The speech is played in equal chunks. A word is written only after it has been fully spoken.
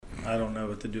I don't know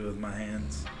what to do with my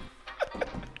hands.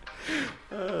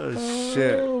 Oh,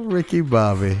 shit. Oh, Ricky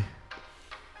Bobby.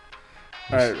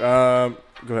 All right,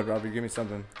 go ahead, Robbie. Give me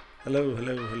something. Hello.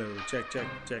 Check.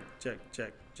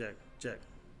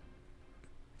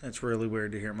 That's really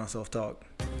weird to hear myself talk.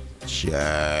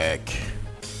 Check.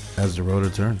 As the rotor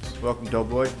turns. Welcome,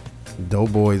 Doughboy.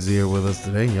 Doughboy's here with us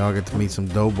today. Y'all get to meet some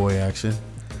Doughboy action.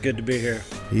 Good to be here.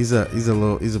 He's a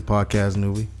podcast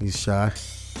newbie. He's shy,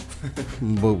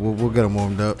 but we'll get him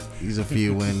warmed up. He's a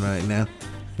few in right now.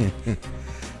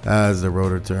 As the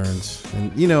rotor turns,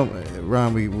 and you know,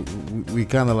 Ron, we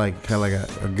kind of like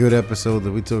a good episode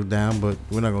that we took down, but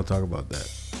we're not gonna talk about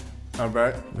that. All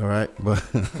right, but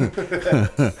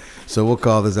so we'll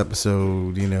call this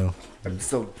episode,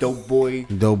 episode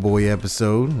Doughboy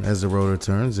episode as the rotor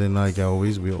turns, and like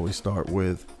always, we always start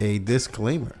with a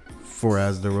disclaimer for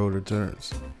as the rotor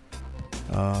turns.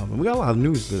 And we got a lot of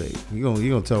news today. You're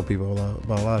gonna tell people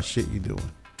about a lot of shit you're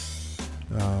doing.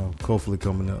 Hopefully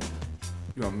coming up.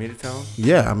 You want me to tell him?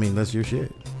 Yeah, I mean that's your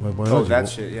shit.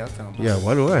 Shit. Yeah, I'll tell him. Yeah,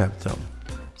 why do I have to tell him?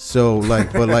 So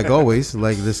like always,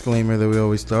 like disclaimer that we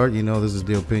always start. This is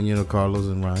the opinion of Carlos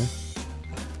and Ryan,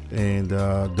 and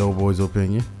Doughboy's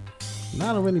opinion.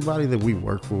 Not of anybody that we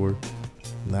work for,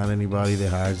 not anybody that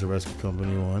hires the rescue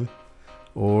company one,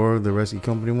 or the rescue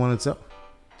company one itself.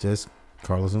 Just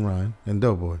Carlos and Ryan and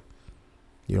Doughboy.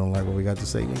 You don't like what we got to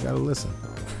say, you gotta listen.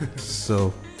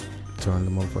 So turn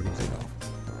the motherfucking thing off.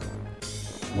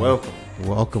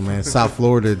 Welcome, man. South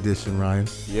Florida edition, Ryan.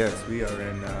 Yes, we are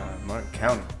in Martin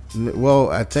County.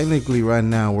 Well, technically right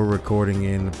now we're recording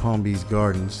in the Palm Beach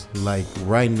Gardens, like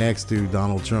right next to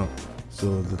Donald Trump.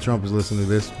 So if the Trump is listening to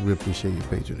this, we appreciate your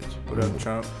patronage. What up,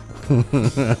 Trump?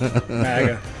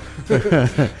 MAGA.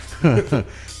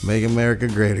 Make America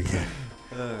great again.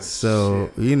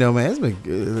 Shit. Man, it's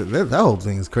been that whole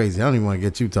thing is crazy. I don't even want to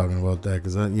get you talking about that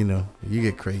because you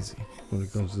get crazy when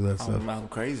it comes to that stuff. I'm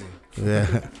crazy. Yeah,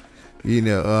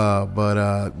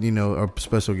 our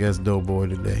special guest Doughboy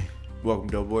today. Welcome,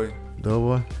 Doughboy.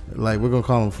 Doughboy, like we're gonna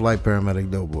call him Flight Paramedic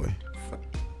Doughboy.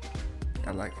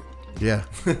 I like it. Yeah.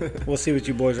 We'll see what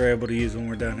you boys are able to use when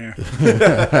we're down here.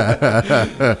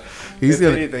 If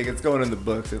anything, it's going in the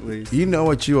books at least. You know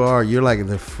what you are? You're like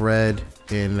the Fred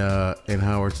in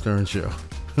Howard Stern show.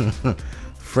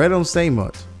 Fred don't say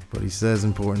much, but he says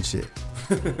important shit.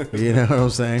 You know what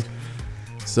I'm saying?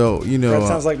 So, Fred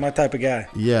sounds like my type of guy.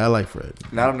 Yeah, I like Fred.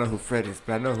 And I don't know who Fred is,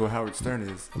 but I know who Howard Stern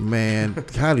is. Man,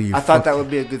 how do you... I thought that would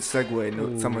be a good segue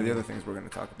into some of the other things we're going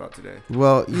to talk about today.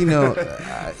 Well,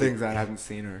 things I haven't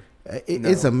seen or...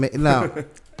 It's now.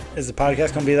 Is the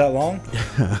podcast going to be that long?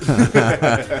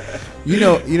 You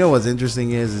know what's interesting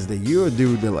is that you're a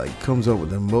dude that like comes up with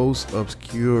the most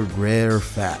obscure, rare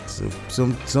facts of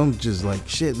some just like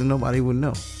shit that nobody would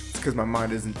know. It's because my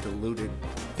mind isn't diluted.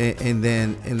 And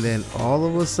then all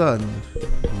of a sudden,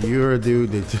 you're a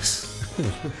dude that just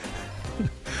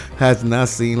has not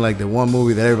seen like the one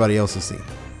movie that everybody else has seen.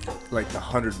 Like the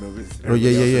 100 movies. Oh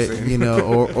yeah.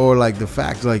 Or like the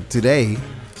facts. Like today,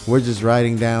 we're just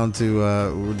writing down to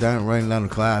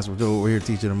class. We're here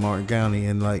teaching in Martin County,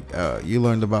 and like you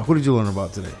learned about, who did you learn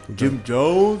about today? Jim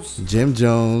Jones,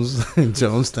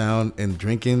 Jonestown, and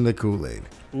drinking the Kool-Aid.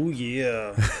 Oh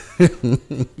yeah.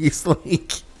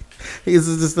 It's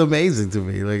just amazing to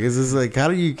me. Like it's just like how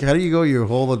do you go your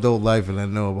whole adult life and not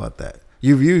know about that?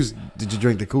 Did you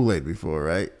drink the Kool-Aid before,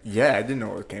 right? Yeah, I didn't know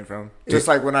where it came from. Just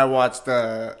like when I watched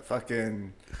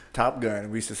fucking Top Gun,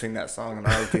 we used to sing that song on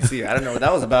ROTC. I didn't know what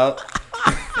that was about.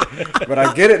 But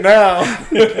I get it now.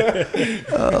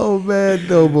 Oh man,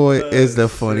 Doughboy is the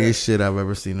funniest shit I've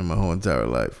ever seen in my whole entire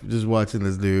life. Just watching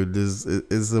this dude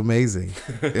is amazing.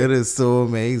 It is so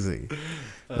amazing.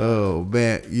 Oh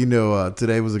man,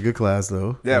 today was a good class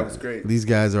though. Yeah, it was great. These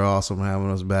guys are awesome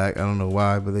having us back. I don't know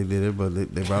why, but they did it. But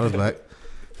they brought us back,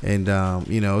 and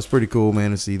it's pretty cool,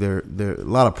 man, to see there a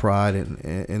lot of pride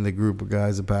in the group of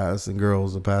guys that passed and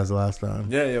girls that passed last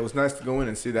time. Yeah, it was nice to go in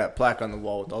and see that plaque on the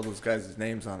wall with all those guys'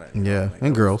 names on it. Yeah,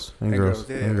 and girls.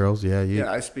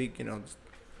 Yeah, I speak,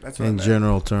 That's in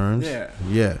general terms. Yeah.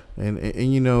 And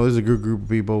there's a good group of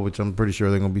people, which I'm pretty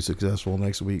sure they're gonna be successful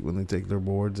next week when they take their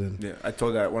boards. And yeah, I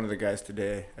told that one of the guys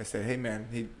today. I said, "Hey man,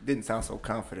 he didn't sound so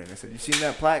confident." I said, "You seen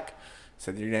that plaque?" I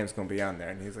said, "Your name's gonna be on there."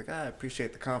 And he's like, "I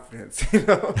appreciate the confidence."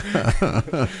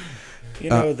 The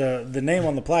name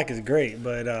on the plaque is great,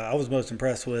 but I was most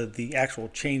impressed with the actual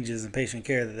changes in patient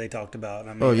care that they talked about.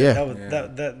 I mean,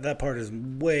 that part is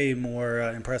way more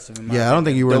impressive. In my opinion. I don't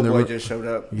think you were in the room. Just showed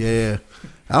up. Yeah,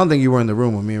 I don't think you were in the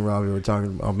room when me and Robbie were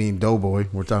talking about. Me and Doughboy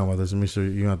were talking about this. Let me sure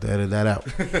you have to edit that out.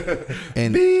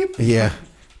 And beep. Yeah,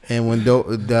 and when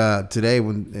today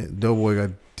when Doughboy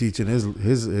got teaching his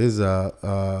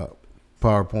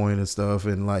PowerPoint and stuff,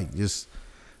 and like just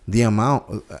the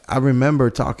amount. I remember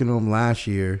talking to him last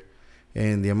year,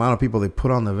 and the amount of people they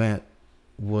put on the event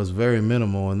was very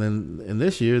minimal. And then in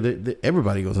this year,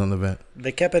 everybody goes on the event.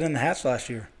 They kept it in the hatch last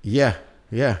year. Yeah.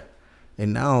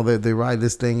 And now they ride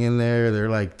this thing in there. They're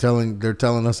like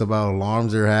telling us about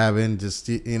alarms they're having. Just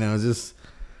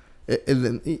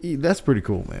that's pretty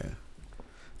cool, man.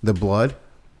 The blood,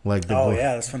 like the blood,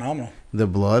 yeah, that's phenomenal. The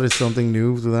blood is something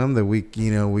new to them that we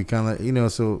kind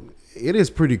of so it is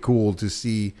pretty cool to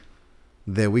see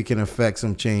that we can affect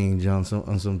some change on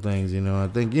some things. I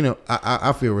think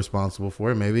I feel responsible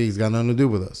for it. Maybe he's got nothing to do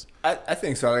with us. I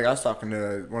think so. Like I was talking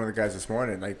to one of the guys this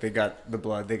morning. Like they got the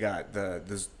blood, they got the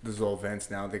Zoll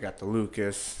vents now. They got the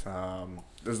Lucas.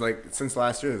 There's like since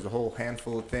last year, there's a whole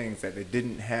handful of things that they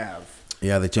didn't have.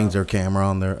 Yeah, they changed their camera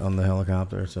on the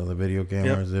helicopter, so the video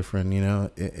camera is different.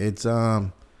 It's I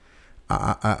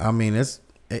mean it's.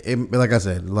 Like I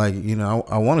said,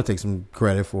 I want to take some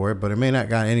credit for it, but it may not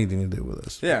got anything to do with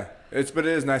us. Yeah, but it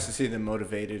is nice to see them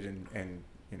motivated and.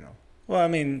 Well, I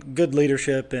mean, good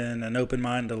leadership and an open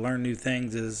mind to learn new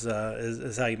things is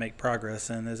how you make progress,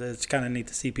 and it's kind of neat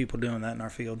to see people doing that in our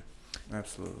field.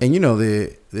 Absolutely. And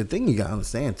the thing you gotta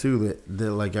understand too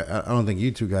that like I don't think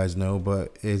you two guys know,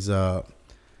 but is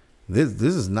this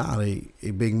is not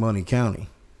a big money county.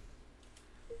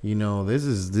 This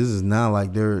is not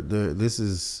like they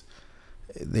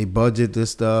budget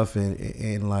this stuff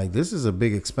and like this is a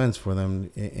big expense for them,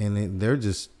 and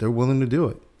they're willing to do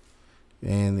it,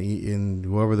 and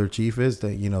whoever their chief is,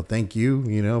 that thank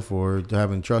you for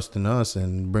having trust in us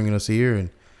and bringing us here,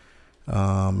 and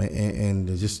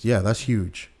just that's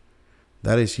huge,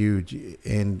 that is huge,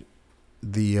 and I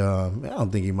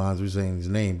don't think he minds me saying his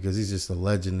name because he's just a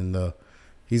legend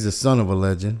he's the son of a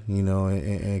legend, and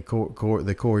the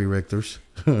Corey Richters,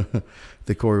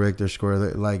 the Corey Richter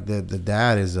Square. Like the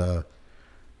dad is the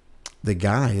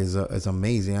guy is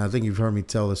amazing. I think you've heard me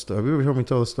tell the story. Have you ever heard me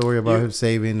tell the story about him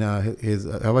saving his?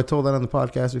 Have I told that on the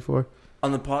podcast before?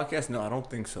 On the podcast, no, I don't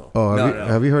think so. Oh,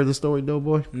 have you heard the story,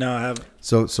 Doughboy? No, I haven't.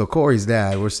 So Corey's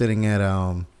dad. We're sitting at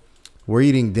we're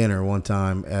eating dinner one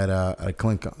time at a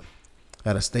Klinkon,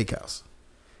 at a steakhouse.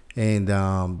 And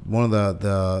one of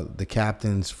the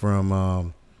captains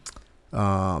from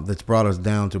that's brought us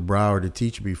down to Broward to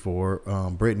teach before,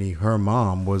 Brittany, her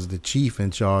mom was the chief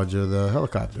in charge of the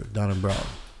helicopter down in Broward.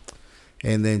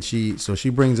 And then she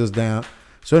brings us down.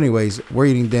 So anyways, we're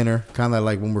eating dinner, kind of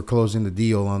like when we're closing the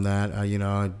deal on that.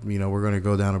 We're going to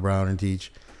go down to Broward and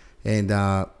teach.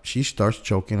 And she starts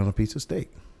choking on a piece of steak.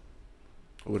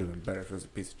 It would have been better if it was a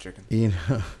piece of chicken.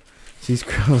 She's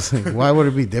closing. Why would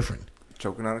it be different?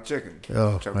 Choking on a chicken. Check.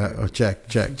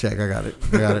 I got it.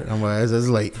 I'm like, it's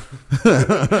late.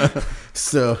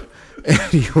 So,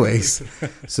 anyways,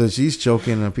 so she's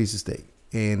choking on a piece of steak,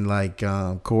 and like,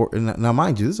 now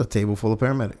mind you, this is a table full of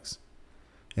paramedics,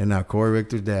 and now Corey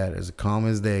Richter's dad, as calm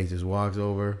as day, just walks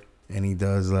over and he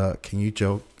does, can you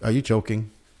choke? Are you choking?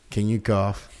 Can you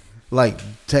cough? Like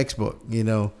textbook,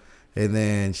 and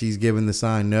then she's giving the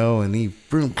sign no, and he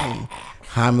boom,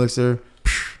 Heimlichs her.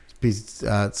 Piece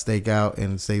of steak out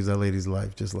and saves that lady's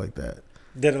life just like that.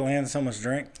 Did it land so much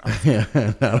drink? Yeah,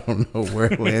 I don't know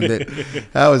where it landed.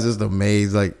 I was just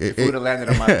amazed. Like if it would have landed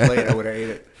on my plate, I would have ate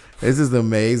it. It's just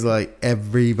amazed. Like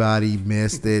everybody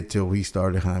missed it till he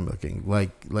started Heimliching.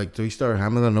 Like till he started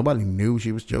Heimliching, nobody knew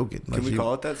she was joking. Like, can we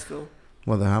call it that still?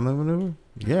 Well, the Heimlich maneuver?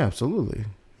 Yeah, absolutely.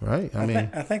 Right.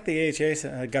 I think the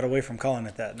AHA got away from calling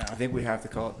it that now. I think we have to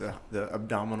call it the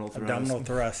abdominal thrust. Abdominal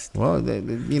thrust. Well,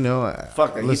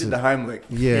 fuck it. He did the Heimlich.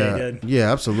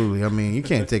 Yeah, absolutely. I mean, you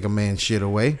can't take a man's shit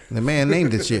away. The man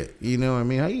named it shit. You know what I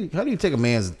mean? How do you take a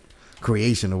man's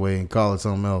creation away and call it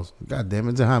something else? God damn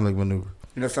it, it's a Heimlich maneuver.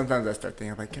 Sometimes I start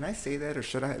thinking, like, can I say that or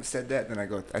should I have said that? Then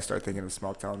I start thinking of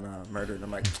small town murder, and I'm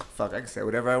like, fuck, I can say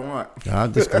whatever I want. I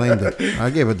disclaimed it.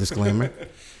 I gave a disclaimer.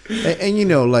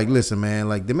 And listen, man,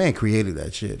 like the man created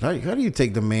that shit. How do you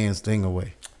take the man's thing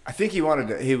away? I think he wanted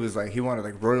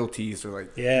royalties or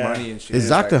like money and shit. Is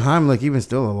Dr. Heimlich even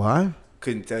still alive?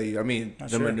 Couldn't tell you. I mean,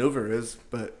 maneuver is,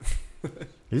 but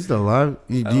he's still alive.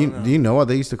 Do you know what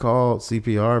they used to call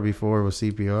CPR before it was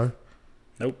CPR?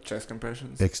 Nope. Chest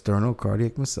compressions? External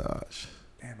cardiac massage.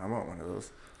 Damn, I want one of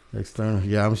those. External.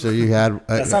 Yeah, I'm sure you had.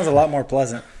 That sounds a lot more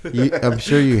pleasant. I'm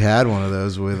sure you had one of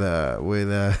those with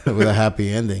a happy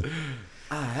ending.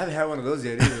 I haven't had one of those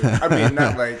yet either. I mean,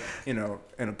 not like, in a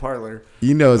parlor.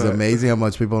 It's amazing how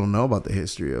much people don't know about the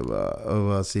history of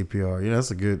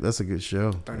CPR. That's a good show.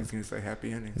 I thought he was going to say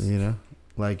happy endings.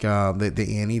 Like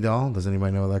the Annie doll. Does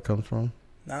anybody know where that comes from?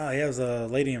 No, yeah, it was a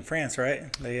lady in France,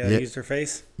 right? They used her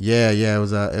face. Yeah. It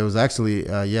was actually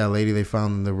a lady they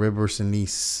found in the river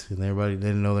Nice, and everybody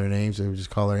didn't know their names. They would just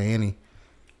call her Annie,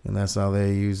 and that's how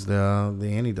they used the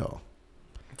Annie doll.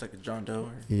 It's like a John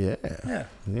Doe. Yeah.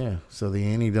 So the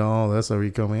Annie doll. That's how we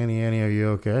come. Annie, are you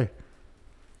okay?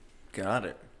 Got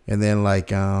it. And then like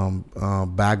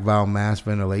back valve mass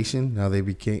ventilation. How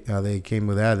they came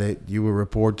with that you would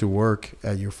report to work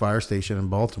at your fire station in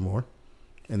Baltimore.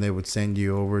 And they would send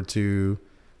you over to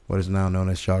what is now known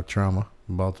as shock trauma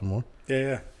in Baltimore.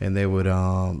 Yeah. And they would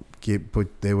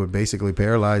they would basically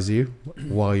paralyze you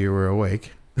while you were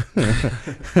awake,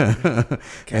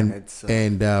 and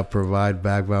provide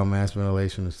back valve mass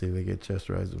ventilation to see if they get chest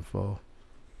rise and fall.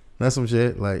 That's some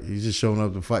shit. Like you just showing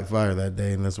up to fight fire that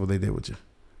day, and that's what they did with you.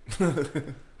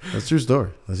 That's a true story.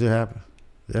 That shit happened.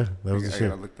 Yeah, that was the shit. I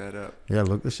gotta look that up. Yeah,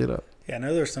 look the shit up. Yeah, I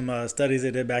know there's some studies they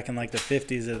did back in like the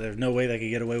 50s that there's no way they could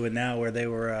get away with now, where they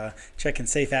were checking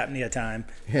safe apnea time.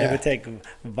 Yeah. They would take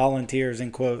volunteers,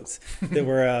 in quotes, that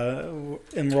were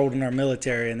enrolled in our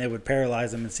military, and they would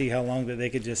paralyze them and see how long that they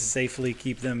could just safely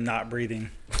keep them not breathing.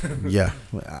 Yeah.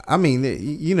 I mean,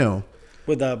 you know.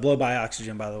 With blow-by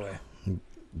oxygen, by the way.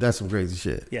 That's some crazy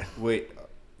shit. Yeah. Wait,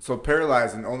 so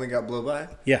paralyzed and only got blow-by?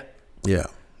 Yeah. Yeah.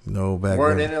 No back.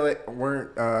 Weren't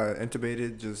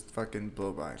intubated, just fucking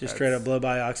blow by. Just straight up blow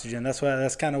by oxygen.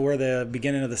 That's kind of where the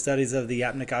beginning of the studies of the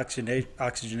apneic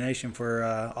oxygenation for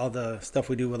all the stuff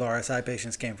we do with RSI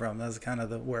patients came from. That's kind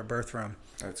of where it birthed from.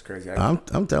 That's crazy.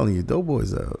 I'm telling you, Doughboy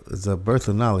is a birth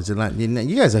of knowledge, and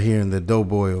you guys are hearing the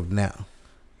Doughboy of now.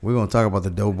 We're gonna talk about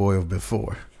the Doughboy of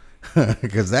before,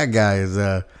 because that guy is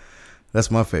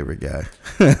that's my favorite guy.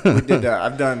 We did.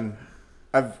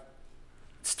 I've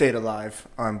stayed alive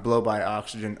on blow-by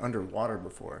oxygen underwater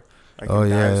before. Like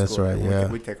that's right.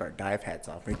 We take our dive hats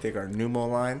off. We take our pneumo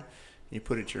line. You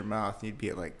put it to your mouth. And you'd be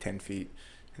at like 10 feet,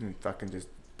 and then fucking just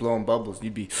blowing bubbles.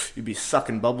 You'd be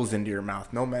sucking bubbles into your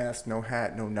mouth. No mask, no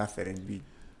hat, no nothing, and you'd be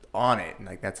on it. And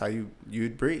like that's how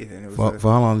you'd breathe. And it was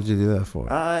for how long did you do that for?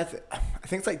 I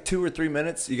think it's like 2 or 3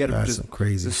 minutes. You got to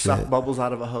just suck bubbles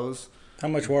out of a hose. How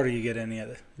much water you get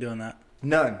in doing that?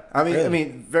 None. I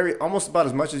mean, almost about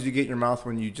as much as you get in your mouth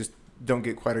when you just don't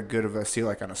get quite a good of a seal,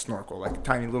 like on a snorkel, like a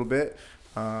tiny little bit.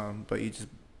 But you just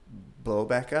blow it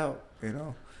back out, you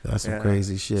know. That's some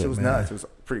crazy shit. It was nuts. It was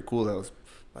pretty cool. That was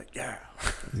like, yeah.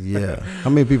 Yeah.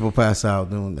 How many people pass out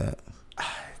doing that?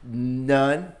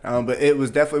 None. But it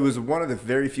was one of the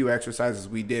very few exercises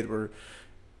we did where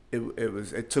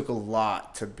it took a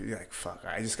lot to be like, fuck,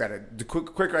 I just gotta, the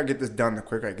quicker I get this done, the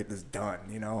quicker I get this done,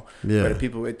 you know. Yeah. But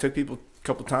it took people a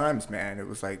couple times, man. It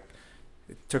was like,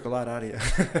 it took a lot out of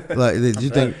you. Like, did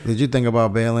you think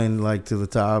about bailing like to the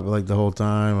top like the whole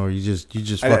time, or you just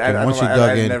fucking once you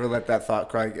dug in? I never let that thought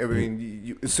cry. I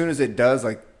mean, as soon as it does,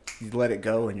 like, you let it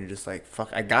go, and you're just like, fuck,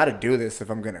 I gotta do this if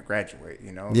I'm gonna graduate,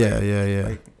 you know. Yeah, like, yeah.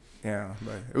 Like, yeah,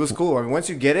 but it was cool. I mean, once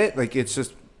you get it, like, it's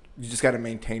just, you just gotta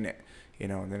maintain it. You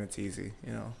know, and then it's easy,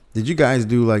 you know. Did you guys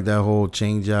do like that whole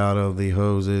change out of the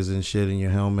hoses and shit in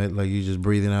your helmet? Like you just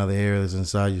breathing out the air that's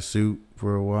inside your suit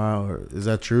for a while? Or is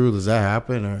that true? Does that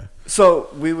happen? Or so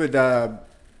we would,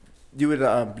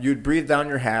 you'd breathe down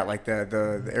your hat, like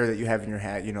the air that you have in your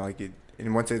hat, you know, like it,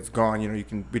 and once it's gone, you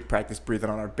know, we'd practice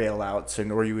breathing on our bailouts,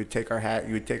 or you would take our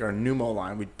pneumo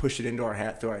line, we'd push it into our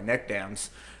hat through our neck dams,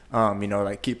 you know,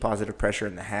 like keep positive pressure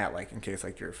in the hat, like in case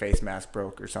like your face mask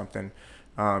broke or something.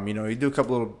 You know, you do a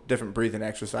couple little different breathing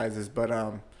exercises, but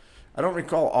I don't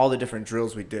recall all the different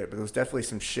drills we did, but there was definitely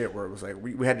some shit where it was like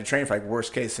we had to train for like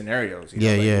worst case scenarios. You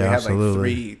know? We had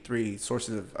absolutely. Like three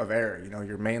sources of air. You know,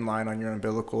 your main line on your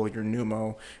umbilical, your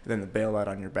pneumo, and then the bailout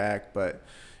on your back. But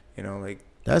you know, like.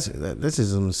 This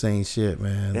is some insane shit,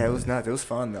 man. Yeah, it was nuts. It was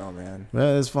fun though, man.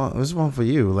 Well, it's fun. It was fun for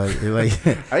you, like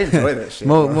I enjoy that shit.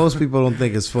 Most people don't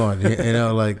think it's fun, you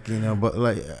know, like you know, but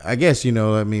like I guess you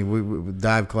know, I mean, we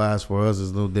dive class for us is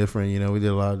a little different, you know. We did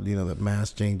a lot of, you know, the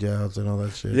mass change outs and all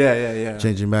that shit. Yeah.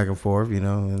 Changing back and forth, you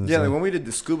know. And yeah, like when we did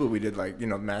the scuba, we did like, you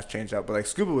know, mass change out, but like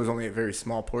scuba was only a very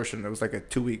small portion. It was like a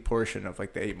 2-week portion of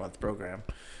like the 8-month program.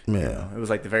 Yeah, you know, it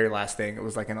was like the very last thing. It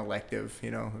was like an elective,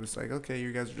 you know. It was like, okay,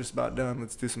 you guys are just about done.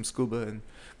 Let's do some scuba and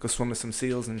go swim with some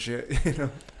seals and shit. You know.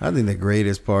 I think the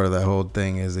greatest part of that whole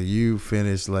thing is that you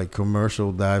finish like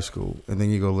commercial dive school and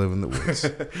then you go live in the woods.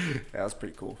 That was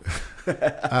pretty cool.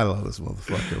 I love this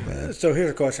motherfucker, man. So here's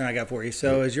a question I got for you.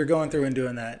 So as you're going through and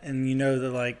doing that, and you know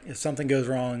that like if something goes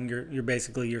wrong,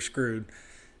 you're screwed.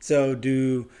 So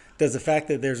does the fact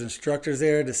that there's instructors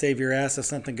there to save your ass if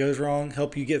something goes wrong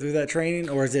help you get through that training,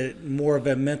 or is it more of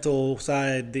a mental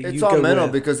side that you go with? It's all mental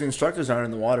because the instructors aren't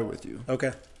in the water with you.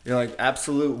 Okay. You know, like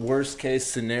absolute worst case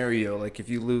scenario, like if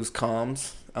you lose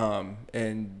comms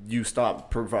and you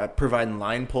stop providing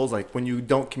line pulls. Like when you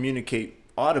don't communicate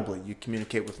audibly, you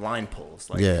communicate with line pulls.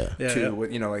 Like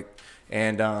you know, like,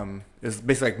 and it's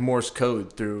basically like Morse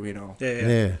code through, you know,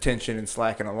 tension and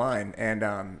slack in a line. And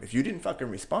if you didn't fucking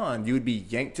respond, you would be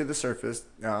yanked to the surface,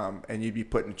 and you'd be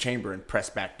put in a chamber and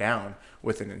pressed back down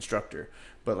with an instructor.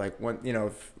 But like when, you know,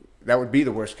 if that would be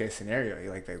the worst case scenario.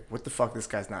 You're like, what the fuck? This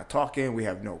guy's not talking. We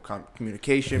have no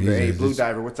communication. But hey, blue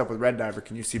diver, what's up with red diver?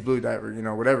 Can you see blue diver? You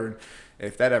know, whatever. And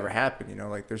if that ever happened, you know,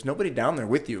 like there's nobody down there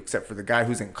with you except for the guy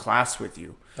who's in class with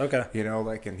you. Okay. You know,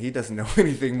 like, and he doesn't know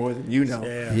anything more than you know.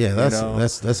 Yeah,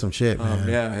 that's some shit, man.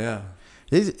 Yeah.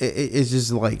 It's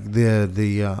just like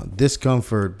the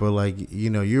discomfort, but like, you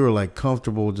know, you were like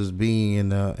comfortable just being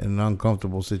in an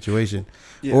uncomfortable situation,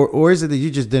 or is it that you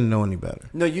just didn't know any better?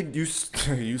 No, you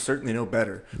certainly know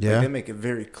better. Yeah, like, they make it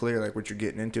very clear like what you're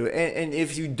getting into, and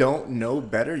if you don't know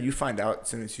better, you find out as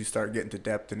soon as you start getting to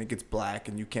depth and it gets black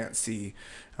and you can't see,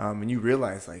 and you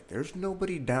realize like there's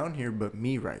nobody down here but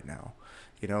me right now,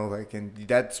 you know, like, and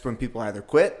that's when people either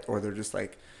quit or they're just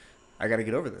like, I got to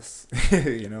get over this,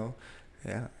 you know.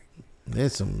 Yeah.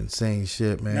 There's some insane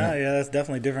shit, man. No, yeah, that's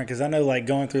definitely different because I know, like,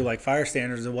 going through, like, fire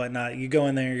standards and whatnot, you go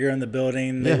in there, you're in the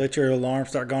building, they let your alarm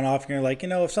start going off, and you're like, you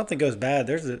know, if something goes bad,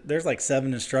 there's like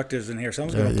 7 instructors in here.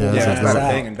 Someone's going to pull that's not a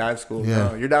out. thing in dive school. Yeah.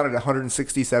 No, you're down at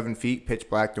 167 feet, pitch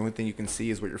black. The only thing you can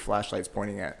see is what your flashlight's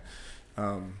pointing at.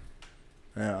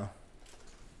 Yeah.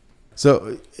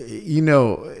 So, you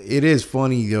know, it is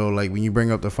funny, though, like, when you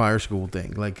bring up the fire school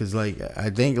thing, like, because, like,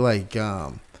 I think, like,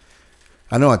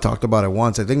 I know I talked about it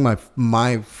once. I think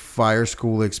my fire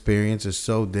school experience is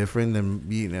so different than,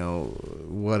 you know,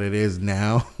 what it is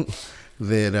now.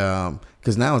 That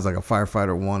because now it's like a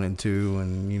firefighter 1 and 2,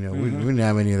 and you know we didn't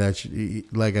have any of that.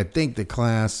 Like I think the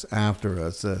class after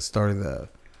us started the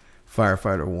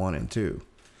firefighter 1 and 2.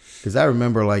 Because I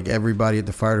remember like everybody at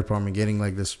the fire department getting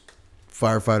like this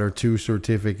firefighter 2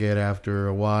 certificate after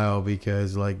a while,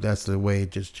 because like that's the way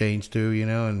it just changed to, you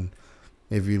know, and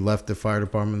if you left the fire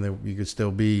department, you could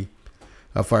still be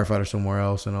a firefighter somewhere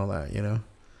else and all that, you know?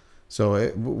 So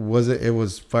it was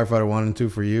firefighter 1 and 2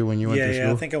 for you when you went through school?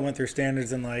 Yeah, I think I went through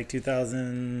standards in like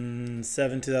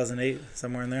 2007, 2008,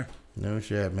 somewhere in there. No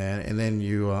shit, man. And then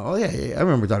you, I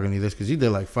remember talking to you this because you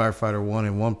did like firefighter 1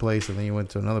 in one place and then you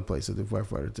went to another place to do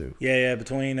firefighter 2. Yeah,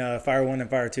 between fire 1 and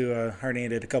fire 2, I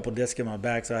herniated a couple discs in my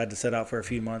back, so I had to sit out for a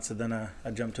few months, and then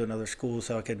I jumped to another school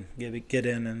so I could get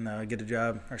in and get a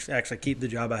job, or actually keep the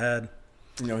job I had.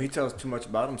 You know, he tells too much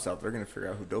about himself. They're going to figure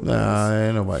out who Doughboy is.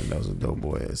 Ain't nobody knows who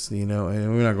Doughboy is, you know,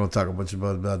 and we're not going to talk a bunch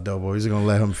about Doughboy. We're just going to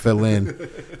let him fill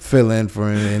in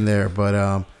for him in there.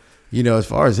 But, you know, as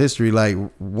far as history, like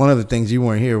one of the things you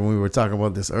weren't here when we were talking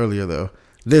about this earlier, though,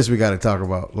 this we got to talk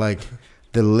about, like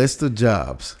the list of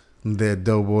jobs that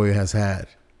Doughboy has had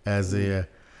as an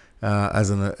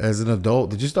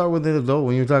adult. Did you start with an adult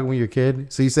when you were talking with your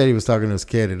kid? So you said he was talking to his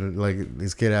kid, and like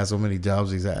his kid has so many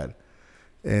jobs he's had,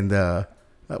 and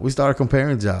we started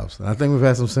comparing jobs. I think we've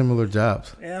had some similar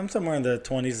jobs. Yeah, I'm somewhere in the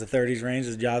 20s to 30s range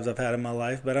of jobs I've had in my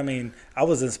life. But, I mean, I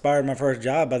was inspired my first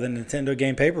job by the Nintendo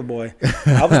game Paperboy.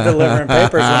 I was delivering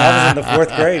papers when I was in the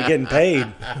 4th grade getting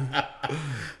paid.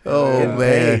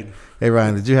 Man. Hey,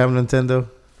 Ryan, did you have a Nintendo?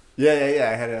 Yeah.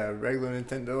 I had a regular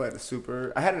Nintendo. I had a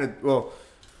Super. I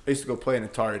used to go play an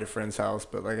Atari at a friend's house,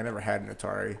 but, like, I never had an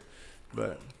Atari.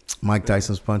 But Mike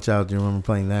Tyson's Punch-Out, do you remember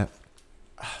playing that?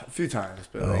 A few times,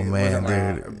 but man,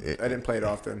 dude, I didn't play it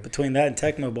often. Between that and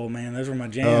Tecmo Bowl, man, those were my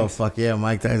jams. Oh fuck yeah,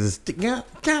 Mike Tyson's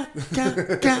that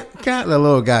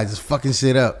little guy just fucking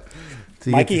shit up.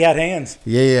 Mikey had hands.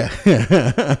 Yeah.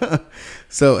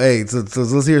 So hey, so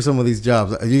let's hear some of these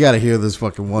jobs. You got to hear this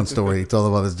fucking one story he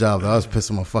told about this job. I was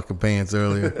pissing my fucking pants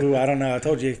earlier. Ooh, I don't know. I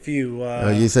told you a few.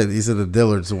 You said the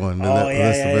Dillard's one.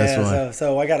 That's the best one.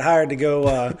 So I got hired to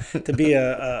go to be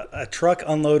a truck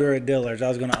unloader at Dillard's. I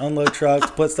was going to unload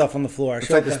trucks, put stuff on the floor. It's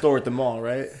like the store at the mall,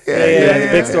 right? Yeah,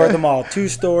 the big store at the mall. 2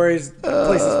 stories.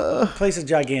 Place is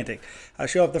gigantic. I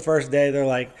show up the first day. They're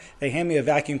like, they hand me a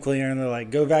vacuum cleaner, and they're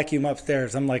like, go vacuum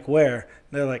upstairs. I'm like, where?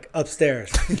 They're like, upstairs.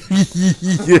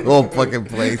 Your whole fucking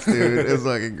place, dude. It's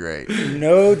fucking great.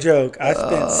 No joke. I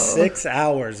spent 6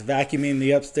 hours vacuuming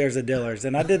the upstairs of Dillard's,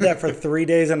 and I did that for 3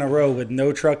 days in a row with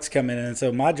no trucks coming in. And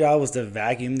so my job was to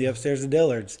vacuum the upstairs of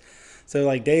Dillard's. So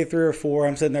like day 3 or 4,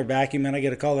 I'm sitting there vacuuming. I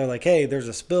get a call. They're like, hey, there's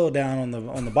a spill down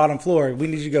on the bottom floor. We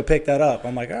need you to go pick that up.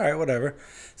 I'm like, all right, whatever.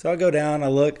 So I go down, I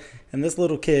look, and this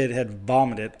little kid had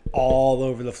vomited all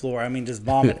over the floor. I mean, just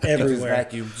vomit everywhere.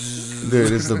 Dude,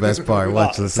 this is the best part.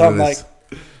 Watch this. So I'm like,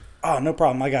 oh, no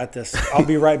problem. I got this. I'll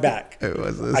be right back.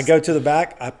 I go to the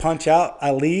back. I punch out.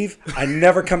 I leave. I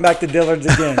never come back to Dillard's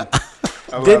again.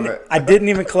 I didn't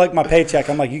even collect my paycheck.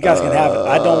 I'm like, you guys can have it.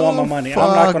 I don't want my money.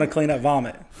 I'm not going to clean up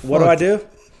vomit. What do?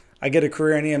 I get a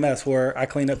career in EMS where I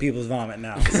clean up people's vomit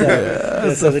now.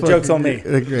 So the joke's on me.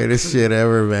 The greatest shit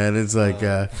ever, man. It's like,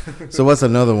 so what's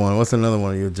another one? What's another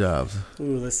one of your jobs?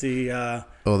 Ooh, let's see.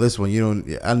 This one, you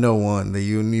don't. I know one that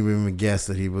you didn't even guess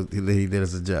that he did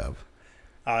as a job.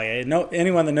 Oh yeah, no.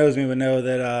 Anyone that knows me would know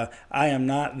that I am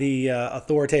not the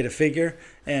authoritative figure,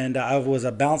 and I was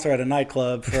a bouncer at a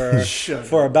nightclub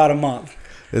for about a month,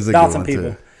 bouncing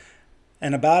people.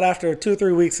 And about after 2 or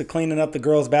 3 weeks of cleaning up the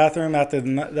girls' bathroom after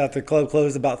the club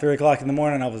closed about 3 o'clock in the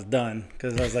morning, I was done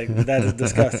because I was like, that is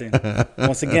disgusting.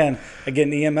 Once again, I get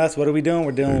in EMS. What are we doing?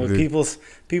 We're dealing with people's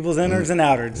innards and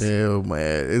outwards. Yeah,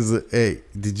 man. Hey,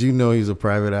 did you know he's a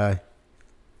private eye?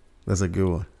 That's a good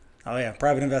one. Oh yeah,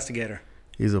 private investigator.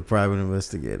 He's a private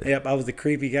investigator. Yep, I was the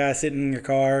creepy guy sitting in your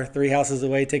car 3 houses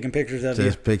away taking pictures of you.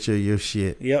 Just picture your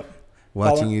shit. Yep.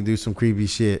 Watching you do some creepy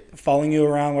shit. Following you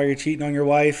around while you're cheating on your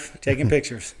wife, taking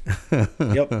pictures.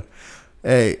 Yep.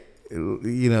 Hey,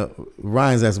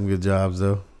 Ryan's had some good jobs,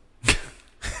 though.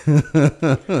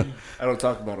 I don't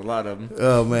talk about a lot of them.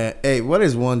 Oh, man. Hey, what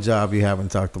is one job you haven't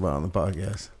talked about on the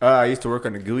podcast? I used to work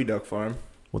on a gooey duck farm.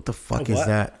 What the fuck is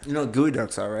that? You know what gooey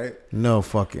ducks are, right? No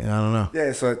fucking, I don't know.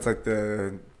 Yeah, so it's like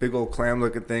the big old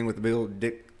clam-looking thing with the big old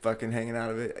dick fucking hanging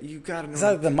out of it. You gotta know. Is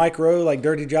that the Mike Rowe, like,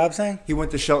 dirty job thing? He went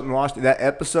to Shelton, Washington. That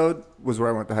episode was where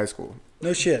I went to high school.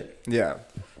 No shit. Yeah.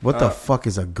 What the fuck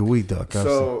is a gooey duck?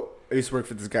 So I used to work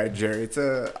for this guy, Jerry. It's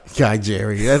a... Guy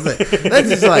Jerry. That's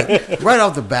just like, right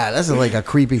off the bat, that's like a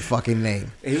creepy fucking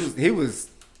name. He was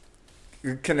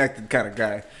a connected kind of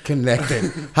guy.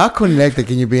 Connected. How connected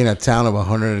can you be in a town of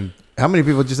 100? How many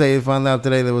people did you say you found out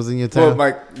today that was in your town? Well,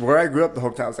 like where I grew up, the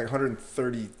whole town was like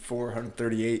 134,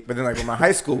 138. But then like where my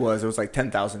high school was, it was like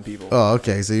 10,000 people. Oh,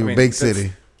 okay. So you were big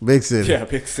city. Big city. Yeah,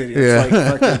 big city. Yeah.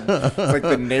 It's like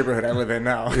the neighborhood I live in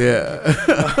now. Yeah.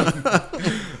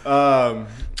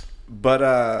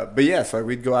 But yeah, so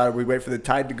we'd go out, we'd wait for the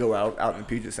tide to go out in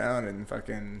Puget Sound, and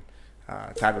fucking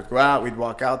tide would go out. We'd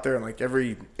walk out there, and like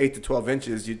every 8 to 12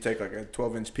 inches, you'd take like a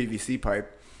 12-inch PVC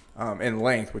pipe in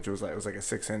length, which was like a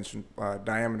 6-inch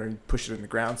diameter, and push it in the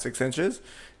ground 6 inches,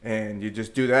 and you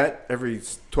just do that every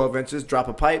 12 inches. Drop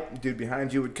a pipe. Dude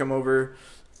behind you would come over,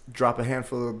 drop a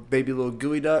handful of baby little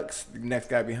gooey ducks. The next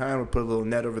guy behind would put a little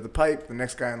net over the pipe. The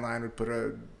next guy in line would put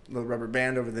a little rubber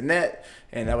band over the net,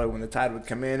 and that way when the tide would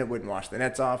come in, it wouldn't wash the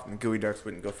nets off, and the gooey ducks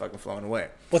wouldn't go fucking flowing away.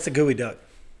 What's a gooey duck?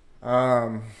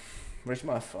 Where's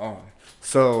my phone?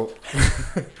 So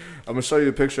I'm gonna show you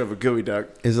a picture of a gooey duck.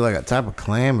 Is it like a type of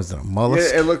clam? Is it a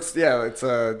mollusk? Yeah, it looks. Yeah, it's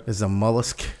a. It's a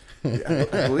mollusk. Yeah,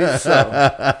 I believe so.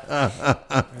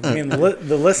 I mean, the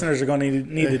listeners are going to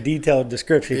need a detailed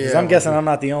description because I'm guessing I'm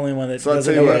not the only one that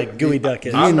doesn't know what a gooey duck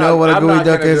is. You know what a gooey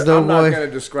duck is, though, boy? I'm not going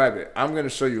to describe it. I'm going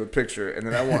to show you a picture, and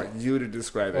then I want you to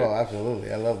describe it. Oh,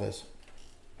 absolutely. I love this.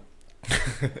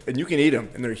 And you can eat them,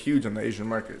 and they're huge on the Asian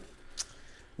market.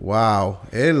 Wow.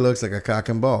 It looks like a cock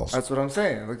and balls. That's what I'm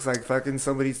saying. It looks like fucking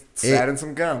somebody sat in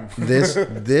some gum.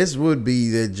 This would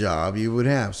be the job you would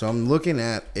have. So I'm looking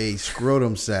at a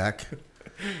scrotum sack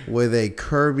with a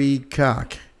curvy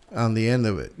cock on the end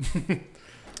of it.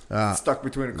 Stuck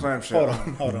between a clamshell.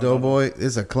 Hold on. Doughboy,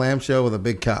 it's a clamshell with a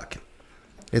big cock.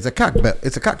 It's a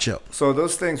cock shell. So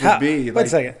those things would be wait a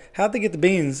second. How'd they get the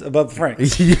beans above the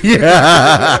franks?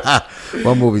 Yeah.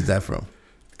 What movie's that from?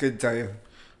 Couldn't tell you.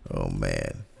 Oh,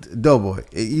 man. Doughboy.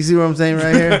 You see what I'm saying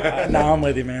right here? No, I'm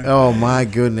with you, man. Oh, my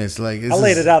goodness. Like I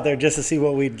laid it out there just to see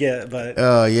what we'd get, but...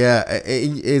 Oh, yeah.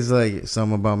 It's like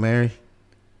something about Mary.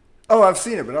 Oh, I've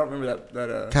seen it, but I don't remember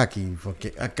that. Cocky.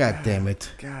 Fucking, God damn it.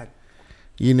 God.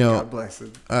 You know, God bless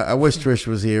it. I wish Trish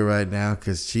was here right now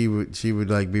because she would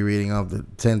like be reading off the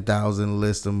 10,000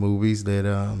 list of movies that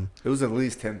It was at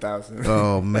least 10,000.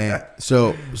 Oh man!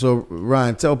 So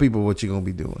Ryan, tell people what you're gonna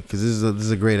be doing because this is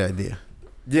a great idea.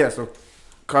 Yeah. So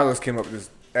Carlos came up with this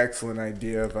excellent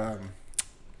idea of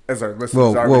as our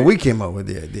listeners well, we came up with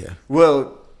the idea.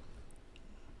 Well,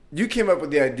 you came up with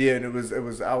the idea, and it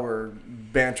was our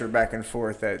banter back and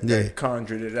forth that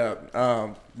conjured it up.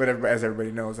 But as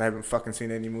everybody knows, I haven't fucking seen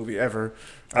any movie ever.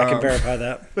 I can verify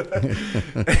that.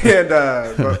 And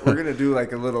but we're gonna do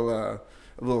like a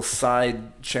little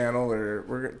side channel, or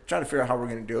we're trying to figure out how we're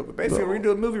gonna do it. But basically, we're gonna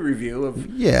do a movie review of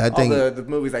I think the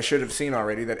movies I should have seen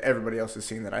already that everybody else has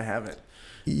seen that I haven't.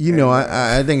 You know,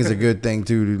 I think it's a good thing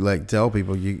too to like tell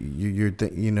people you're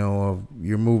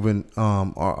moving a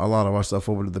lot of our stuff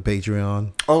over to the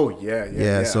Patreon. Oh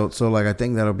yeah. So like I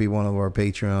think that'll be one of our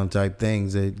Patreon type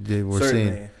things that we're Certainly,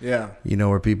 seeing. yeah. You know,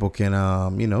 where people can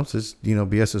just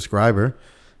be a subscriber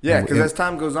Yeah, because as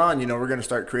time goes on, we're going to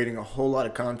start creating a whole lot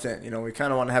of content. We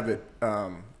kind of want to have it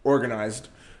organized.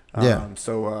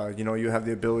 So, you have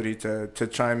the ability to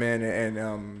chime in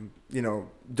and,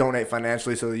 donate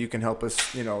financially so that you can help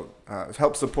us,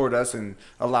 help support us and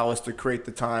allow us to create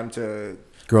the time to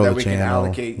grow that the we channel. can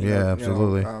allocate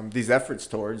Absolutely. these efforts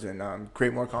towards and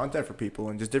create more content for people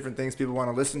and just different things people want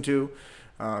to listen to.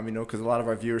 Because a lot of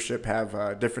our viewership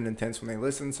have different intents when they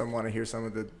listen. Some want to hear some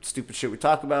of the stupid shit we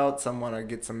talk about. Some want to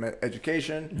get some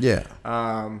education. Yeah.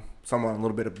 Some want a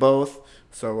little bit of both.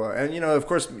 So, of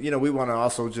course, we want to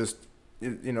also just,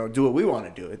 do what we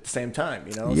want to do at the same time,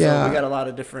 Yeah. So we got a lot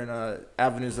of different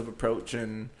avenues of approach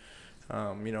and,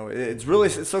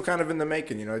 it's still kind of in the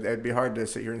making, It'd be hard to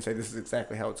sit here and say this is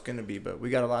exactly how it's going to be, but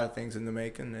we got a lot of things in the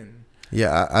making and.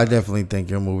 Yeah, I definitely think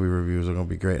your movie reviews are going to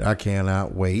be great. I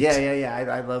cannot wait. Yeah.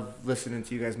 I love listening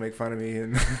to you guys make fun of me.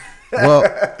 And well,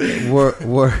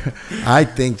 I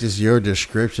think just your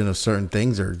description of certain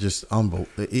things are just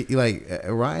unbelievable. Like,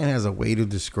 Ryan has a way to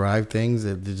describe things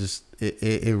that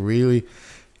it really,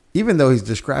 even though he's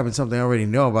describing something I already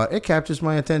know about, it captures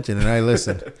my attention and I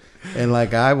listen. And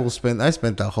like I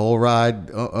spent the whole ride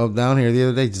of down here the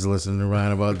other day just listening to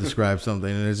Ryan describe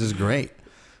something, and it's just great.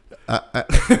 I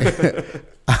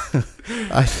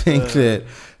think that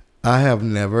I have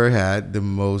never had the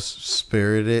most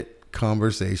spirited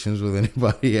conversations with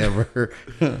anybody ever,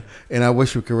 and I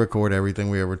wish we could record everything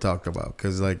we ever talked about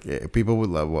because like people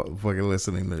would love fucking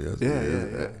listening to us.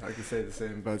 Yeah. I can say the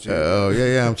same about you.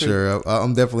 I'm sure.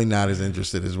 I'm definitely not as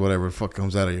interested as whatever the fuck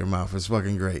comes out of your mouth. It's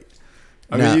fucking great.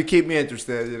 I mean, you keep me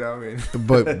interested,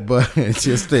 But it's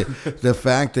just the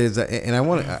fact is, and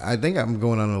I think I'm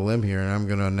going on a limb here, and I'm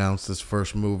going to announce this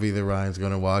first movie that Ryan's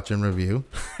going to watch and review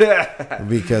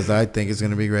because I think it's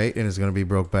going to be great, and it's going to be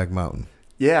Brokeback Mountain.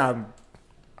 Yeah,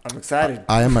 I'm excited.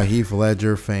 I am a Heath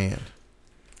Ledger fan.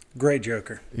 Great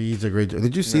Joker. He's a great.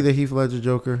 Did you see the Heath Ledger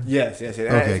Joker? Yes. Okay,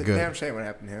 it's good. A damn shame what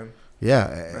happened to him.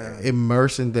 Yeah,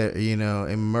 immerse into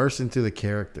the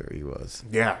character he was.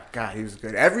 Yeah, God, he was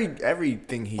good.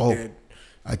 Everything he did.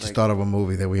 I just thought of a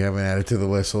movie that we haven't added to the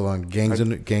list. Hold on, Gangs of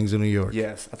New York.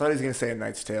 Yes, I thought he was gonna say A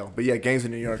Knight's Tale, but yeah, Gangs of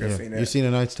New York. I've seen it. You seen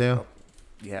A Knight's Tale?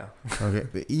 Yeah. Okay,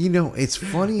 but it's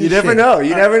funny. You never know.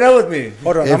 You never know with me.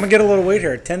 Hold on, I'm gonna get a little weight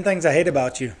here. 10 things I hate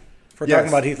about you. We're talking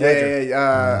about Heath Ledger.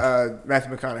 Yeah.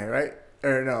 Matthew McConaughey, right?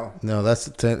 Or no? No, that's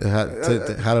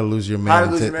how to lose your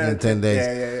man in 10 days.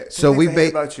 Yeah. So we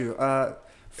about you.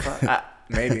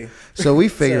 Maybe. So we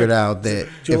figured out that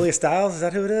Julia Stiles, is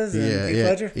that who it is? Heath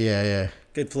Ledger? Yeah.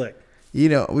 Good flick.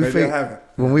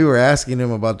 When we were asking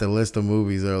him about the list of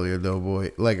movies earlier,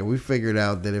 Doughboy, like we figured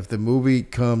out that if the movie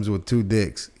comes with 2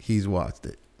 dicks, he's watched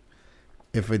it.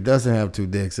 If it doesn't have 2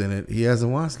 dicks in it, he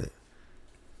hasn't watched it.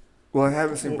 Well, I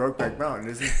haven't seen Brokeback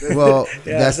Mountain. Well,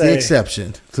 that's the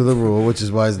exception to the rule, which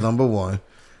is why it's number 1.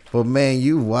 But man,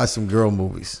 you watched some girl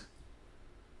movies.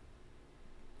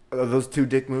 Are those 2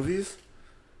 dick movies?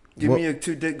 Give me a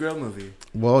 2 dick girl movie.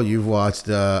 Well, you've watched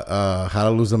How to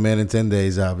Lose a Man in 10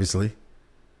 Days, obviously.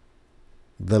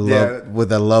 With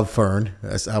the love fern.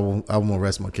 I won't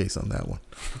rest my case on that one.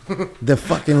 The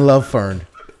fucking love fern.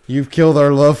 You've killed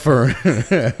our love fern. Don't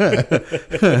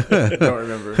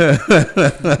remember.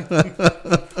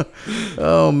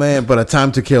 Oh man, but A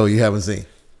Time to Kill you haven't seen.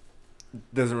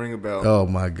 Doesn't ring a bell. Oh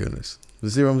my goodness. You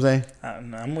see what I'm saying?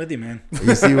 I'm with you, man.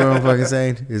 You see what I'm fucking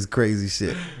saying? It's crazy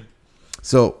shit.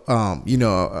 So, on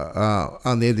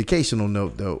the educational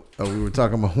note though, we were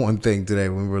talking about one thing today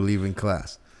when we were leaving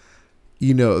class.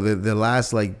 The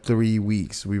last 3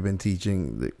 weeks we've been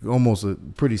teaching almost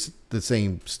the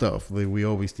same stuff that we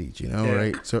always teach,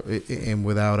 right? So and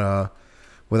without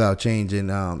change.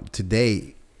 And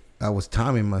today I was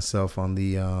timing myself on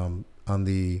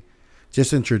the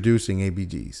just introducing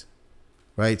ABGs,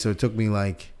 right? So it took me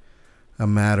a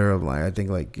matter of I think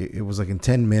it was in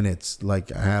 10 minutes. I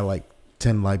had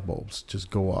 10 light bulbs just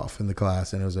go off in the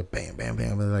class, and it was a bam, bam,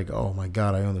 bam. And oh my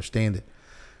God, I understand it.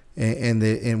 And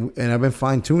I've been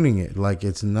fine tuning it.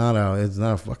 It's not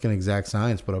a fucking exact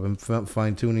science, but I've been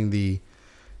fine tuning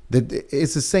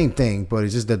it's the same thing, but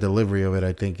it's just the delivery of it.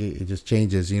 I think it just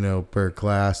changes, per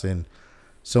class, and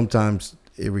sometimes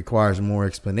it requires more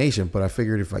explanation. But I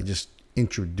figured if I just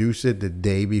introduce it the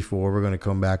day before we're going to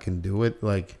come back and do it,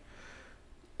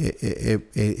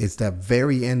 it's that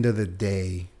very end of the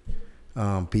day,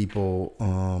 people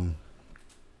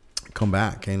come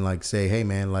back and say, hey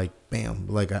man, bam,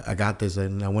 I got this,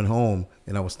 and I went home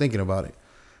and I was thinking about it.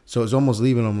 So it's almost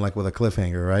leaving them with a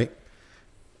cliffhanger, right?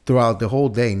 Throughout the whole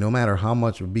day, no matter how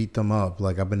much we beat them up,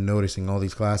 I've been noticing all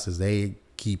these classes, they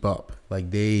keep up.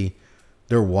 They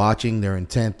they're watching, they're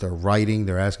intent, they're writing,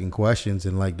 they're asking questions,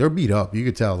 and like they're beat up. You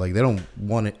could tell like they don't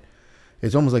want it.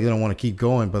 It's almost like they don't want to keep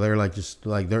going, but they're like just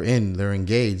like they're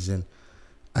engaged. And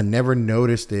I never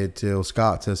noticed it till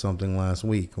Scott said something last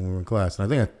week when we were in class, and I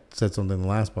think I said something in the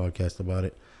last podcast about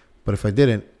it. But if I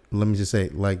didn't, let me just say,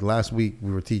 like last week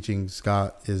we were teaching.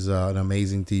 Scott is an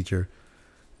amazing teacher.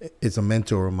 It's a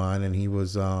mentor of mine, and he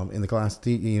was in the class.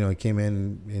 He came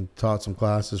in and taught some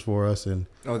classes for us. And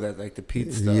that like the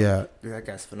Pete stuff. Yeah, dude, that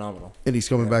guy's phenomenal. And he's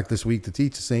coming back this week to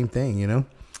teach the same thing,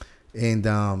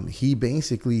 And he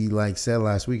basically like said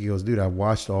last week, he goes, dude, I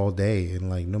watched all day, and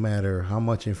like no matter how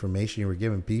much information you were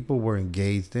giving, people were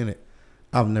engaged in it.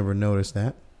 I've never noticed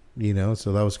that,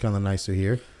 So that was kind of nice to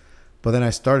hear. But then I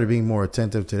started being more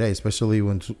attentive today, especially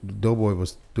when Doughboy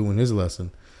was doing his lesson.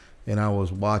 And I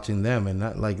was watching them, and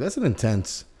that's an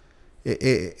intense.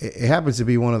 It happens to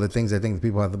be one of the things I think that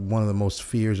people have one of the most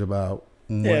fears about.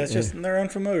 It's just they're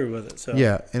unfamiliar with it. So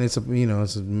yeah, and it's a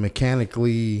mechanical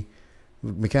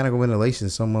ventilation.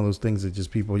 Some of those things that just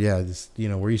people,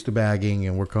 we're used to bagging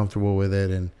and we're comfortable with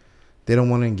it, and they don't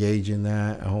want to engage in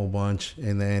that a whole bunch,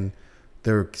 and then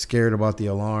they're scared about the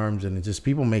alarms, and it just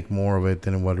people make more of it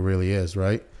than what it really is,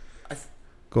 right?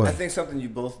 Go ahead. I think something you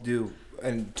both do.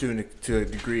 And to a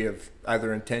degree of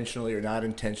either intentionally or not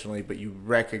intentionally, but you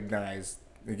recognize,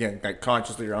 again, like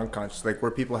consciously or unconsciously, like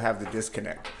where people have the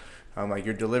disconnect. Like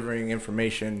you're delivering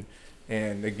information,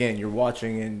 and again, you're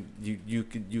watching, and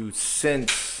you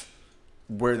sense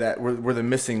where the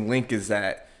missing link is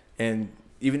at, and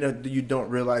even though you don't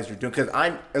realize you're doing, because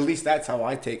at least that's how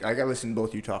I listen to both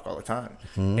of you talk all the time,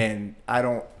 and I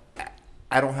don't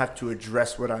have to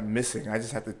address what I'm missing. I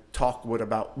just have to talk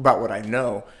about what I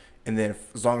know. And then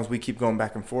as long as we keep going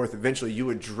back and forth, eventually you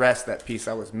address that piece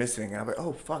I was missing. And I'm like,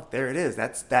 oh, fuck, there it is.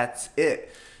 That's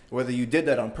it. Whether you did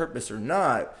that on purpose or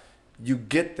not, you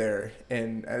get there.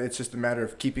 And it's just a matter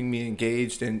of keeping me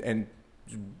engaged and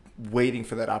waiting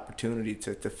for that opportunity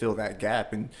to fill that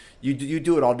gap. And you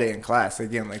do it all day in class.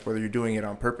 Again, like whether you're doing it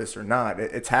on purpose or not,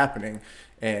 it's happening.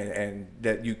 And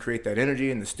that you create that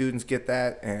energy and the students get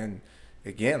that. And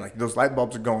again, like those light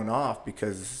bulbs are going off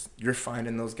because you're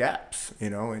finding those gaps,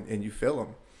 and you fill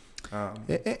them.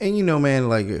 And man,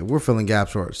 like we're filling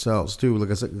gaps for ourselves too. Like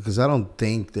I said, because I don't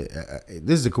think that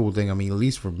this is a cool thing. I mean, at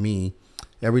least for me,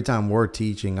 every time we're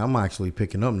teaching, I'm actually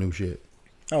picking up new shit.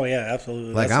 Oh yeah,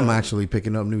 absolutely. Like I'm actually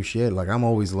picking up new shit. Like I'm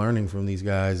always learning from these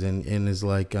guys, and it's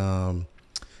like I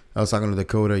was talking to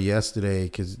Dakota yesterday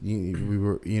because we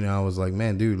were, I was like,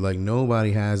 man, dude, like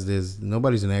nobody's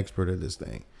an expert at this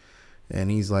thing. And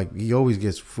he's like, he always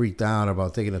gets freaked out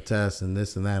about taking a test and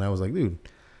this and that. And I was like, dude,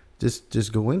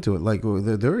 just go into it. Like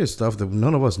there is stuff that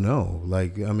none of us know.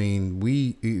 Like, I mean,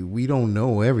 we don't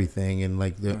know everything. And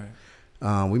like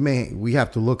we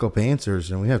have to look up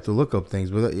answers and we have to look up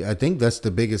things. But I think that's the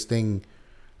biggest thing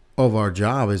of our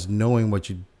job is knowing what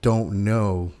you don't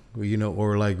know,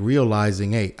 or like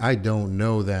realizing, hey, I don't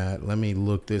know that. Let me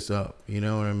look this up. You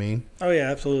know what I mean? Oh yeah,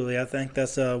 absolutely. I think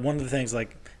that's one of the things,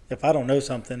 like if I don't know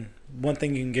something, one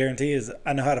thing you can guarantee is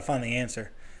I know how to find the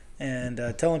answer. And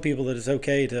telling people that it's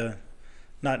okay to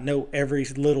not know every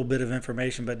little bit of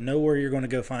information, but know where you're going to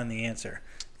go find the answer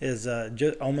is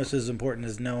just almost as important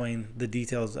as knowing the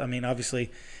details. I mean, obviously,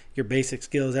 your basic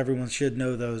skills, everyone should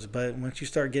know those. But once you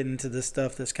start getting into this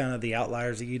stuff that's kind of the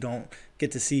outliers that you don't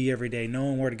get to see every day,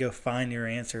 knowing where to go find your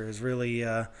answer is really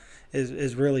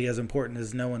is really as important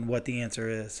as knowing what the answer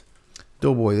is.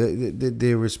 Doughboy,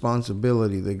 the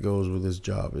responsibility that goes with this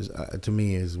job is, to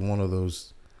me, is one of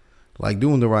those, like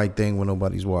doing the right thing when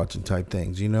nobody's watching type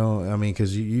things. I mean,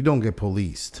 because you don't get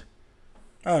policed.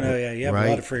 Oh no, yeah, you have right? a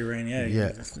lot of free reign.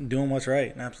 Yeah, doing what's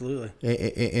right, absolutely.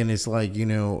 And it's like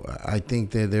I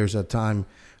think that there's a time.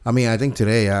 I mean, I think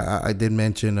today I did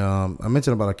mention I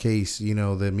mentioned about a case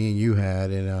that me and you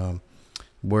had, and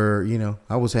where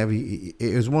I was heavy.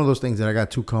 It was one of those things that I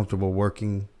got too comfortable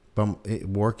working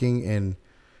and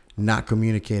not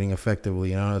communicating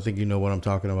effectively. And I think you know what I'm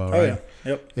talking about, right?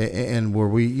 Yeah. Yep. And where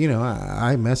we,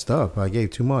 I messed up. I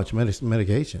gave too much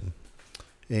medication.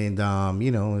 And,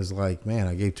 it's like, man,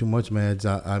 I gave too much meds.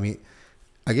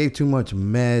 I gave too much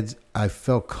meds. I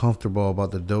felt comfortable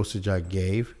about the dosage I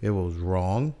gave. It was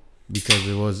wrong because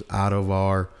it was out of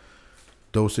our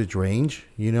dosage range.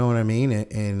 You know what I mean?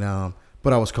 And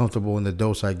but I was comfortable in the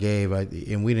dose I gave.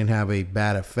 And we didn't have a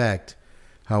bad effect.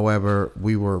 However,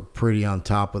 we were pretty on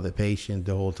top of the patient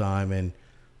the whole time, and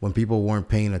when people weren't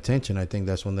paying attention, I think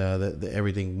that's when the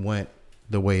everything went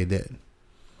the way it did.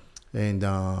 And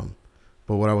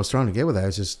but what I was trying to get with that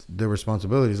is just the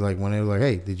responsibilities. Like when they were like,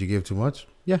 "Hey, did you give too much?"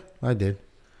 Yeah, I did.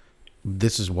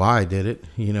 This is why I did it,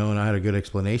 and I had a good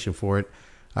explanation for it.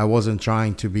 I wasn't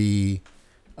trying to be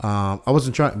I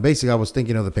wasn't trying. Basically, I was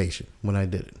thinking of the patient when I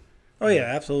did it. Oh yeah,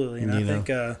 absolutely. And I know? think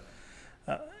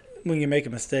when you make a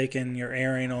mistake and you're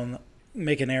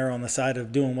make an error on the side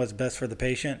of doing what's best for the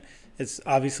patient, it's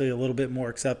obviously a little bit more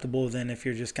acceptable than if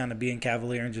you're just kind of being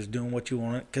cavalier and just doing what you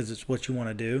want because it's what you want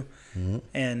to do. Mm-hmm.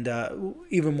 And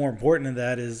even more important than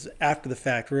that is after the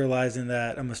fact, realizing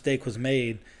that a mistake was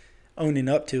made, owning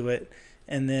up to it,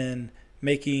 and then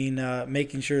making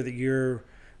sure that you're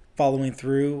following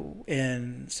through,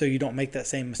 and so you don't make that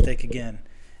same mistake again.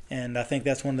 And I think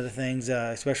that's one of the things,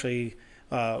 especially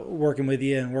working with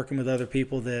you and working with other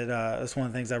people, that's one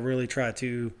of the things I really try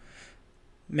to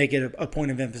make it a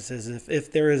point of emphasis.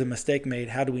 If there is a mistake made,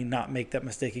 how do we not make that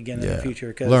mistake again in the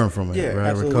future? Learn from it, right?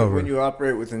 Absolutely. Recover. When you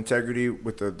operate with integrity,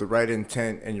 with the right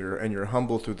intent, and you're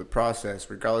humble through the process,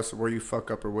 regardless of where you fuck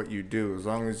up or what you do, as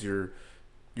long as you're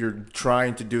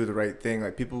trying to do the right thing,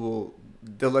 like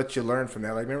they'll let you learn from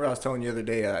that. Like, remember I was telling you the other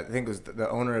day, I think it was the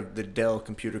owner of the Dell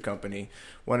computer company,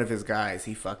 one of his guys,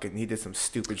 he did some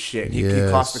stupid shit. He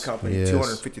cost the company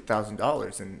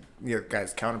 $250,000, and the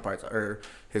guy's counterparts or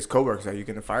his coworkers, are you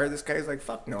going to fire this guy? He's like,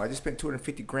 fuck no, I just spent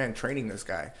 $250,000 training this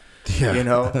guy. Yeah. You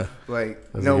know,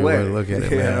 like, no way. Look at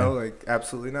it, man. You know, like,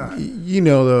 absolutely not. You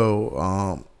know,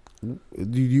 though,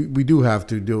 we do have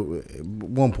to do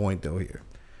one point though here.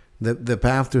 The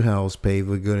path to hell is paved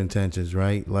with good intentions,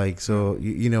 right? Like, so,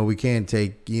 you know, we can't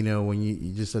take, you know, when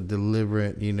you just a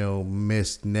deliberate, you know,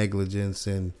 missed negligence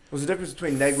and what's the difference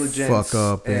between negligence fuck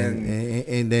up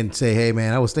and then say, hey,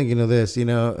 man, I was thinking of this, you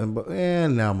know,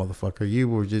 and now, motherfucker,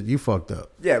 you fucked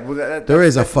up. Yeah, well, there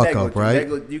is a fuck up, right?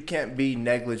 You can't be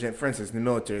negligent. For instance, in the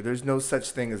military, there's no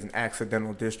such thing as an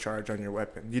accidental discharge on your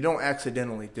weapon. You don't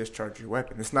accidentally discharge your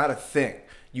weapon. It's not a thing.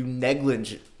 You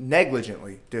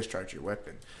negligently discharge your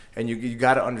weapon. And you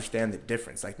got to understand the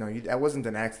difference. Like, no, that wasn't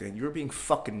an accident. You were being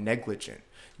fucking negligent.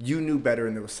 You knew better,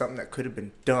 and there was something that could have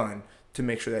been done to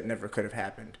make sure that never could have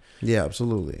happened. Yeah,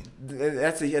 absolutely.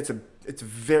 It's a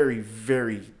very,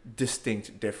 very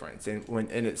distinct difference, and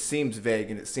it seems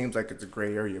vague, and it seems like it's a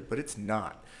gray area, but it's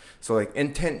not. So, like,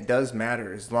 intent does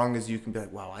matter as long as you can be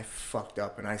like, wow, I fucked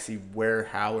up, and I see where,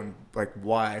 how, and, like,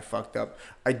 why I fucked up.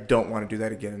 I don't want to do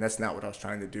that again, and that's not what I was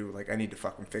trying to do. Like, I need to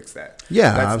fucking fix that.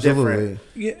 Yeah, that's absolutely. Different.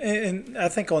 Yeah, and I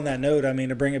think on that note, I mean,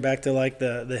 to bring it back to, like,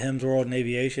 the HIMSS world and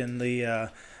aviation,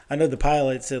 I know the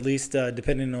pilots, at least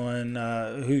depending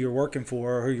on who you're working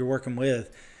for or who you're working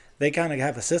with, they kind of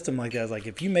have a system like that. It's like,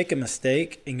 if you make a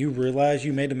mistake and you realize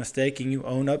you made a mistake and you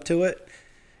own up to it,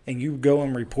 and you go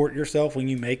and report yourself when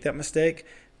you make that mistake,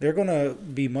 they're going to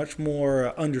be much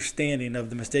more understanding of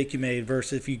the mistake you made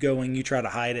versus if you go and you try to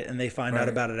hide it and they find out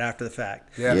about it after the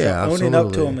fact. Yeah, so owning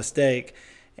up to a mistake,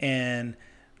 and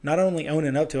not only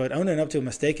owning up to a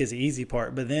mistake is the easy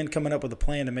part, but then coming up with a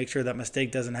plan to make sure that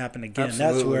mistake doesn't happen again.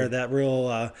 Absolutely. That's where that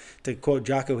real, to quote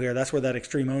Jocko here, that's where that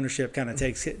extreme ownership kind of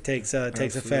takes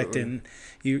effect, and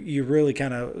you really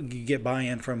kind of get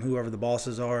buy-in from whoever the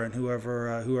bosses are and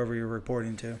whoever you're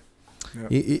reporting to.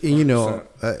 Yep. You know,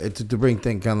 to bring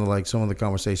things kind of like some of the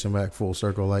conversation back full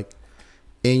circle, like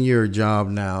in your job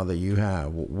now that you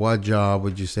have, what job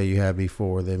would you say you had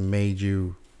before that made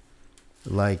you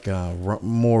like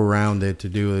more rounded to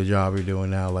do the job you're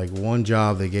doing now? Like one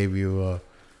job that gave you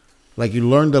like you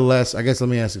learned a lesson. I guess let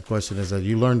me ask the question is that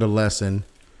you learned a lesson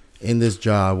in this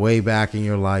job way back in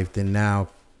your life that now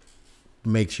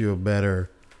makes you better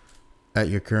at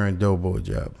your current Doughboy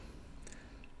job.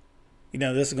 You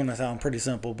know, this is going to sound pretty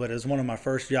simple, but it was one of my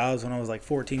first jobs when I was like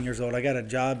 14 years old. I got a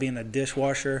job being a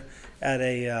dishwasher at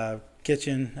a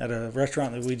kitchen at a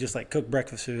restaurant that we just like cook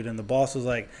breakfast food, and the boss was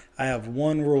like, I have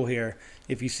one rule here: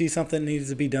 if you see something needs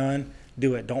to be done,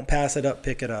 do it. Don't pass it up,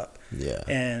 pick it up. Yeah.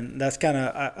 And that's kind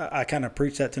of I kind of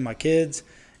preach that to my kids,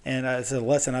 and it's a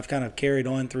lesson I've kind of carried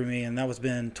on through me, and that was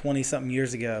been 20 something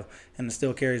years ago, and it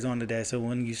still carries on today. So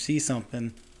when you see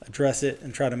something, address it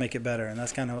and try to make it better, and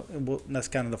that's kind of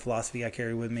the philosophy I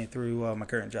carry with me through my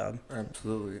current job.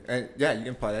 Absolutely. And yeah, you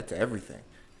can apply that to everything,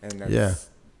 and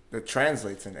that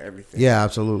translates into everything. Yeah,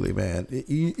 absolutely, man.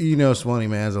 You know, it's funny,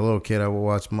 man. As a little kid, I would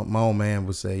watch my old man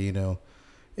would say, you know,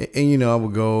 and you know, I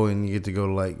would go and you get to go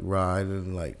to like ride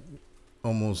and like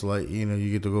almost like, you know,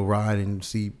 you get to go ride and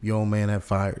see your old man have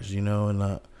fires, you know,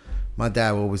 and my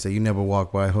dad would always say, you never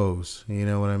walk by a hose, you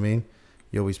know what I mean?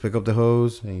 You always pick up the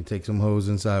hose and you take some hose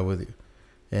inside with you.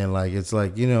 And like, it's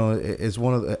like, you know, it's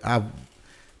one of the, I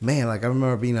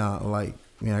remember being like,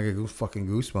 I get fucking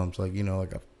goosebumps. Like, you know,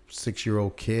 like a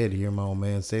 6-year-old kid hear my old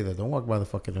man say that. Don't walk by the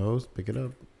fucking hose. Pick it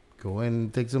up. Go in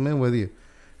and take some in with you.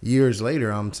 Years later,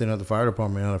 I'm sitting at the fire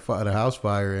department at a house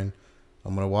fire, and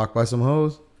I'm going to walk by some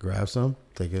hose, grab some,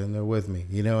 take it in there with me.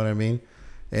 You know what I mean?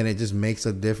 And it just makes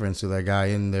a difference to that guy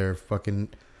in there fucking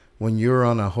when you're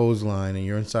on a hose line and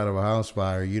you're inside of a house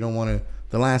fire, you don't want to.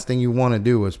 The last thing you want to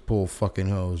do is pull fucking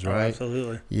hose, right? Oh,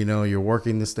 absolutely. You know, you're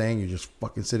working this thing, you're just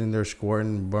fucking sitting there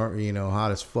squirting,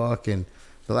 hot as fuck, and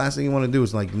the last thing you want to do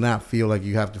is like not feel like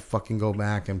you have to fucking go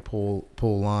back and pull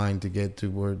line to get to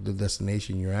where the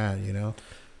destination you're at, you know?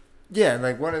 Yeah,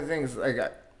 like one of the things, like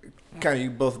kind of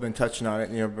you both have been touching on it,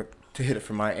 you know, but to hit it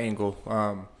from my angle,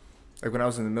 like when I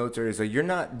was in the military, it's like you're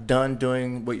not done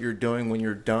doing what you're doing when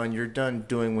you're done. You're done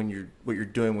doing what you're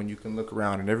doing when you can look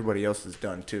around and everybody else is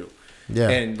done too. Yeah.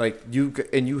 And like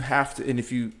you have to, and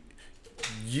if you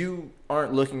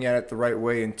aren't looking at it the right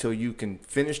way until you can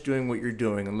finish doing what you're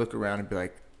doing and look around and be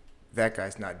like, that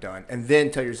guy's not done. And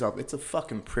then tell yourself, it's a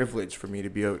fucking privilege for me to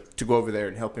be able to go over there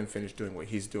and help him finish doing what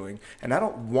he's doing. And I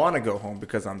don't want to go home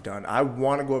because I'm done. I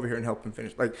want to go over here and help him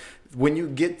finish. Like when you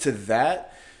get to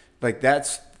that, like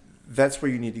that's where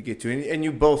you need to get to. And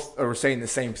you both are saying the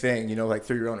same thing, you know, like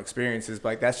through your own experiences. But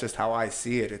like that's just how I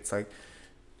see it. It's like,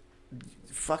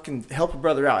 fucking help a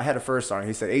brother out. I had a first on it.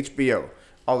 He said HBO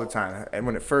all the time. And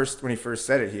when he first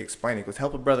said it, he explained, he goes,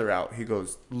 help a brother out. He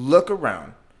goes, look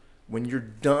around. When you're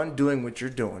done doing what you're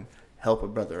doing, help a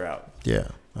brother out. Yeah,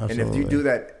 absolutely. And if you do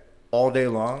that all day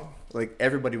long, like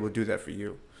everybody will do that for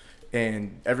you.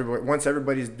 And once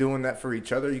everybody's doing that for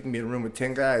each other, you can be in a room with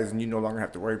 10 guys and you no longer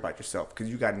have to worry about yourself because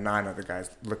you got 9 other guys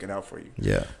looking out for you.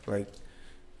 Yeah. Like,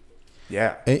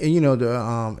 yeah. And you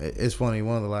know, it's funny.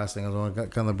 One of the last things I want to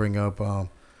kind of bring up, and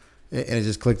it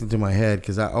just clicked into my head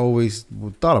because I always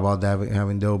thought about that,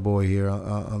 having Doughboy here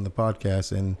on the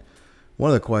podcast. And one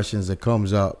of the questions that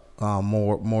comes up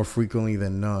more frequently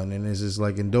than none, and this is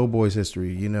like in Doughboy's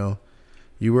history, you know,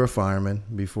 you were a fireman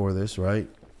before this, right?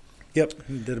 Yep,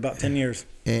 did about 10 years.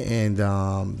 And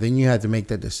then you had to make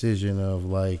that decision of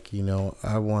like, you know,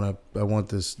 I want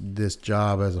this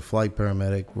job as a flight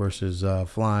paramedic versus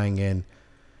flying. And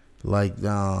like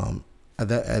at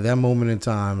that moment in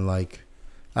time, like,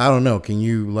 I don't know, can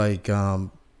you like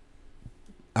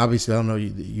obviously I don't know,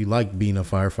 you like being a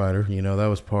firefighter, you know, that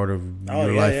was part of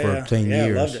your life for 10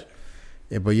 years. I loved it.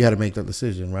 Yeah, but you had to make that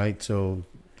decision, right? So,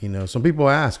 you know, some people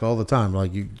ask all the time,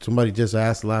 like somebody just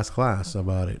asked last class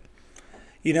about it.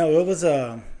 You know, it was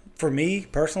for me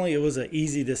personally, it was an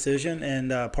easy decision,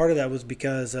 and part of that was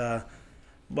because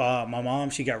my mom,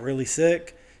 she got really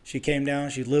sick. She came down,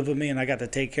 she lived with me, and I got to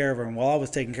take care of her. And while I was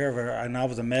taking care of her, and I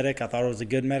was a medic, I thought I was a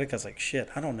good medic. I was like, shit,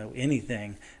 I don't know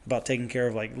anything about taking care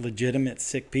of like legitimate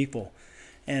sick people.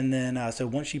 And then so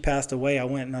once she passed away, I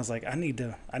went and I was like, I need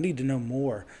to know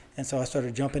more. And so I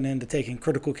started jumping into taking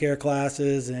critical care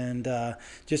classes and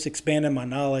just expanding my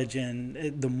knowledge.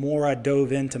 And the more I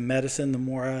dove into medicine, the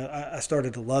more I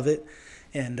started to love it.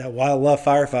 And while I love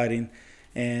firefighting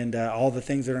and all the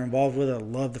things that are involved with it, I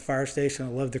love the fire station. I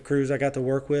love the crews I got to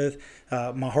work with.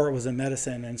 My heart was in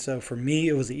medicine. And so for me,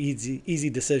 it was an easy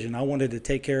decision. I wanted to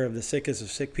take care of the sickest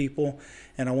of sick people,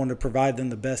 and I wanted to provide them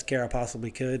the best care I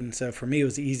possibly could. And so for me, it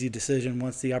was an easy decision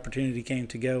once the opportunity came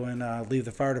to go and leave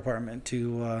the fire department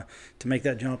to make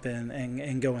that jump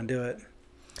and go and do it.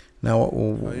 Now,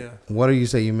 what do you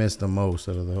say you missed the most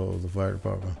out of the fire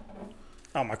department?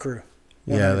 Oh, my crew.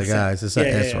 100%. Yeah, the guys. That's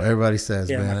what everybody says,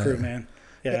 man. Yeah, my crew, man.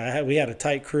 Yeah, we had a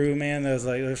tight crew, man.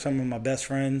 They're some of my best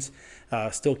friends.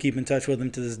 Still keep in touch with them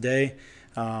to this day.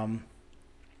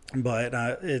 But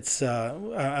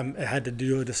I had to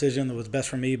do a decision that was best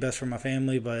for me, best for my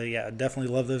family. But yeah, I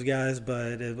definitely love those guys.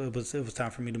 But it was time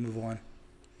for me to move on.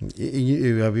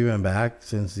 Have you been back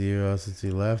since you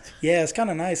left? Yeah, it's kind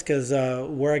of nice because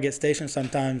where I get stationed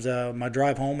sometimes, my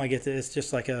drive home, it's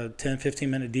just like a 10,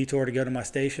 15-minute detour to go to my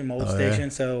station, my old station. Yeah.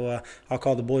 So I'll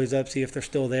call the boys up, see if they're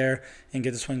still there, and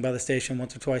get to swing by the station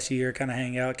once or twice a year, kind of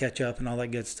hang out, catch up, and all that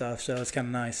good stuff. So it's kind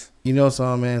of nice. You know,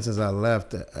 man, since I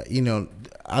left,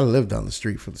 I lived down the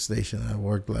street from the station I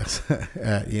worked last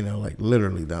at, like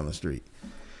literally down the street.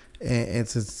 And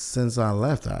since I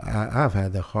left, I've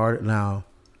had the hard now.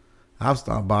 I've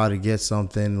stopped by to get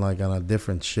something like on a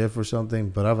different shift or something,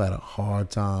 but I've had a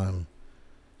hard time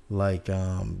like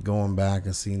going back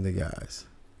and seeing the guys.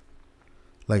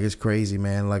 Like, it's crazy,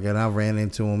 man. Like, and I ran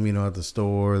into them, at the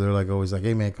store. They're like always like,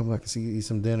 hey, man, come back and eat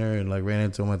some dinner. And like ran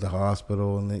into them at the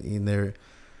hospital and man,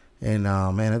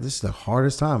 this is the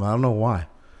hardest time. I don't know why,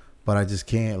 but I just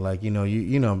can't. Like, we go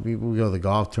to the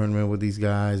golf tournament with these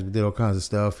guys. We did all kinds of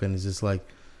stuff, and it's just like,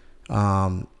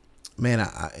 man,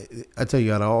 I tell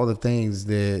you, out of all the things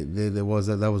that was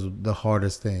the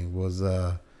hardest thing was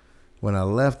when I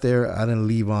left there. I didn't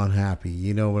leave unhappy.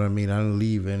 You know what I mean? I didn't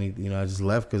leave any. I just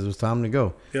left because it was time to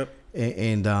go. Yep.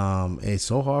 And it's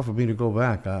so hard for me to go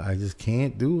back. I just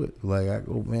can't do it. Like,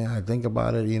 I think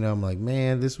about it. I'm like,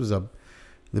 man, this was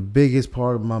the biggest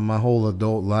part of my whole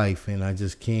adult life, and I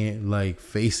just can't like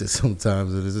face it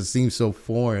sometimes. It just seems so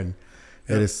foreign.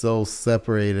 Yep. It is so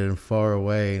separated and far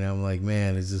away, and I'm like,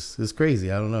 man, it's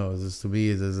crazy. I don't know. It's just, to me,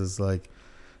 it's just like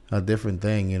a different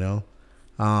thing, you know.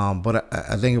 But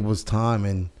I think it was time,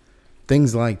 and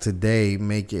things like today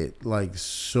make it like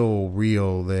so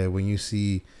real that when you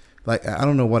see, like, I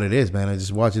don't know what it is, man. I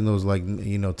just watching those, like,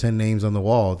 you know, 10 names on the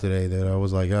wall today that I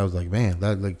was like, man,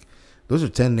 that, like, those are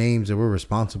 10 names that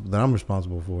I'm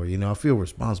responsible for. You know, I feel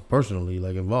responsible personally,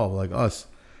 like involved, like us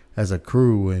as a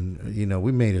crew, and you know,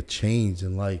 we made a change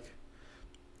in like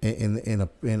in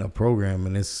a program,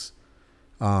 and it's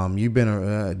you've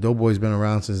been Doughboy's been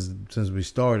around since we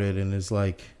started, and it's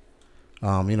like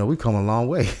you know, we've come a long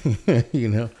way. You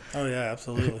know. Oh yeah,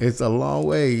 absolutely. It's a long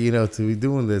way, you know, to be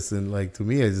doing this, and like to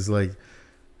me, it's just like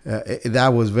that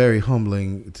was very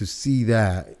humbling to see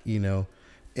that, you know,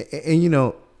 and you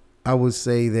know, I would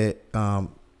say that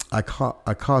I caught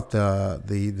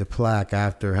the plaque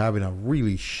after having a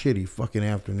really shitty fucking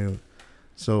afternoon.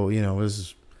 So, you know, this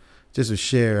is just a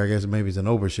share. I guess maybe it's an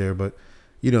overshare, but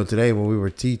you know, today when we were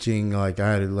teaching, like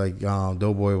I had to, like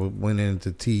Doughboy went in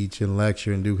to teach and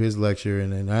lecture and do his lecture,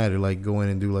 and then I had to like go in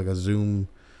and do like a Zoom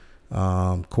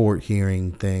court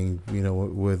hearing thing, you know,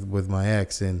 with my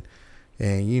ex, and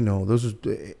you know,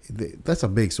 that's a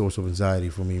big source of anxiety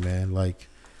for me, man. Like.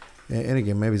 And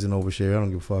again, maybe it's an overshare. I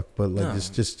don't give a fuck. But like, no.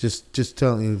 just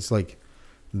telling you, it's like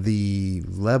the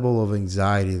level of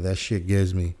anxiety that shit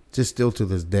gives me, just still to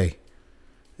this day,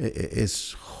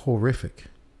 it's horrific.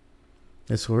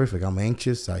 It's horrific. I'm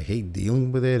anxious. I hate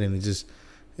dealing with it, and it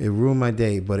ruined my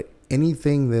day. But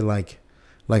anything that like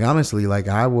honestly, like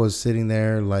I was sitting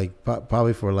there like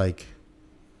probably for like,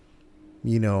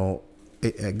 you know,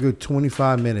 a good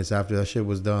 25 minutes after that shit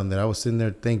was done, that I was sitting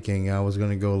there thinking I was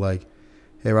gonna go like,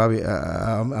 hey, Robbie,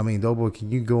 I mean, Doughboy,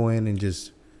 can you go in and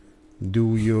just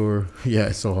do your... Yeah,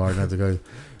 it's so hard not to go.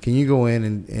 Can you go in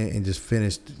and just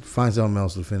find something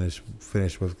else to finish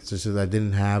with? It's just I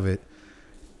didn't have it.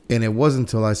 And it wasn't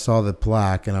until I saw the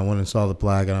plaque, and I went and saw the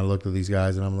plaque, and I looked at these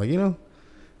guys, and I'm like, you know,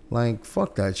 like,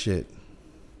 fuck that shit.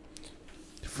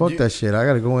 Fuck that shit. I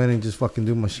got to go in and just fucking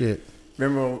do my shit.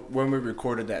 Remember when we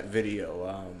recorded that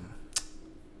video,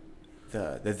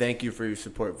 the thank you for your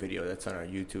support video that's on our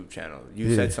YouTube channel.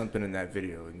 You said something in that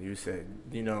video, and you said,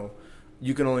 you know,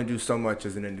 you can only do so much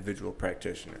as an individual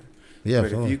practitioner. Yeah,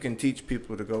 but if you can teach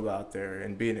people to go out there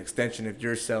and be an extension of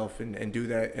yourself and do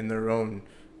that in their own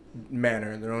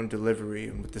manner, in their own delivery,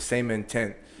 and with the same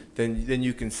intent, then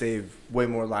you can save way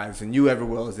more lives than you ever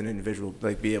will as an individual,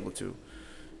 like, be able to.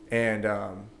 And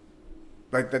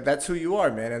like that's who you are,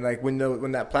 man. And like when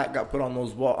that plaque got put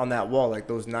on that wall, like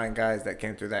those 9 guys that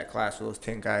came through that class, or those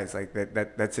 10 guys, like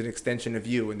that's an extension of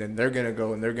you. And then they're gonna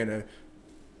go and they're gonna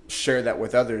share that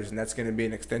with others, and that's gonna be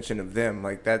an extension of them.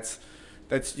 Like that's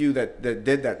you that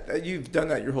did that. You've done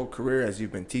that your whole career as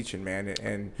you've been teaching, man.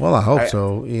 And well, I hope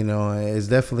so. You know, it's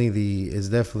definitely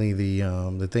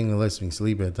the thing that lets me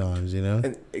sleep at times. You know,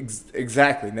 and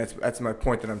exactly. And that's my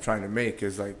point that I'm trying to make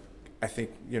is like, I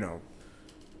think, you know,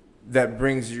 that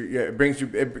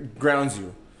it grounds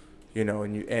you, you know,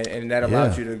 and that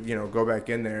allows you to, you know, go back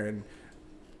in there. And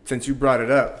since you brought it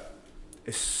up,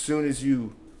 as soon as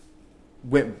you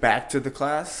went back to the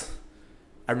class,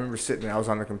 I remember sitting there, I was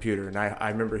on the computer, and I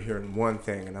remember hearing one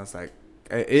thing, and I was like,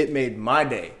 it made my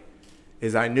day,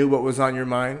 is I knew what was on your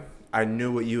mind, I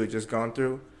knew what you had just gone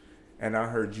through, and I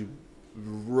heard you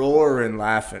roaring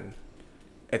laughing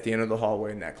at the end of the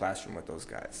hallway in that classroom with those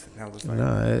guys. And I was like,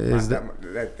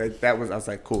 that was, I was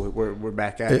like, cool, we're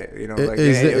back at it. You know, like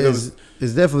it's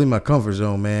definitely my comfort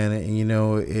zone, man. And you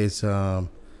know, it's and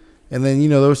then, you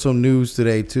know, there was some news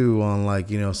today too on, like,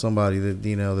 you know, somebody that,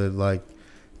 you know, that like,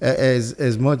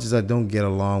 as much as I don't get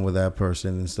along with that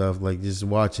person and stuff, like just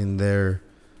watching their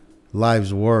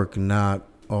lives work, not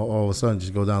all of a sudden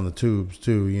just go down the tubes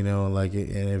too, you know, like,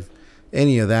 and if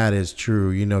any of that is true,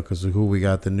 you know, because of who we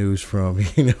got the news from,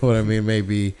 you know what I mean?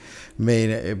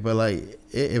 But like,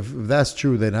 if that's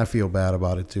true, then I feel bad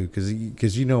about it too, because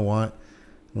you know what?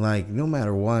 Like, no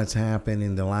matter what's happened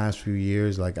in the last few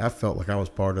years, like, I felt like I was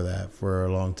part of that for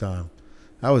a long time.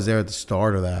 I was there at the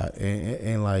start of that,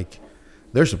 and like,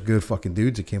 there's some good fucking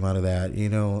dudes that came out of that, you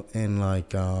know, and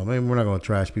like, I mean, we're not gonna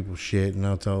trash people's shit, and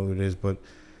I'll tell you what it is, but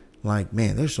like,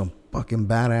 man, there's some fucking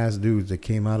badass dudes that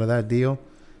came out of that deal.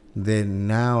 Then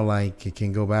now, like, it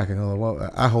can go back and go, well,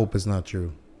 I hope it's not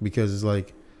true, because it's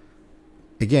like,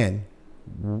 again,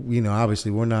 you know,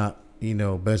 obviously we're not, you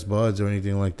know, best buds or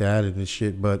anything like that and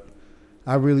shit, but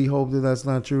I really hope that that's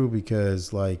not true,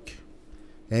 because like,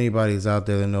 anybody that's out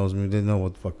there that knows me, they know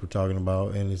what the fuck we're talking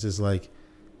about. And it's just like,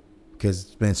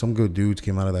 because man, some good dudes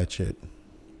came out of that shit.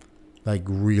 Like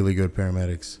really good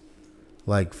paramedics,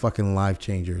 like fucking life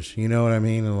changers. You know what I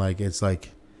mean? And like it's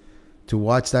like to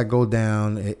watch that go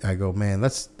down. I go, man,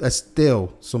 that's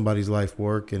still somebody's life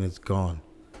work, and it's gone.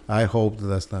 I hope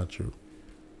that's not true.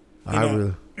 I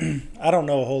don't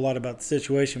know a whole lot about the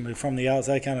situation, but from the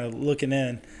outside, kind of looking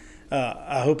in,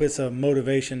 I hope it's a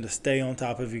motivation to stay on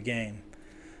top of your game.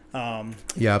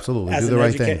 Yeah, absolutely. Do the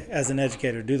right thing. As an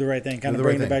educator, do the right thing. Kind of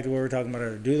bring it back to what we were talking about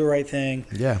earlier. Do the right thing.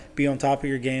 Yeah. Be on top of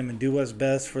your game and do what's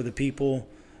best for the people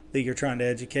that you're trying to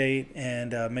educate,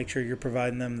 and make sure you're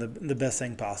providing them the best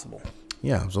thing possible.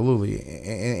 Yeah, absolutely.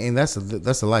 And that's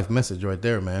the life message right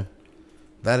there, man.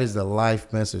 That is the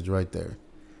life message right there.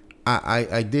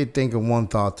 I did think of one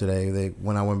thought today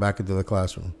when I went back into the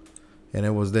classroom, and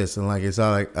it was this, and like it's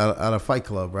out of Fight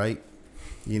Club, right?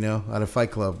 You know, out of Fight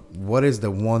Club, what is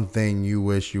the one thing you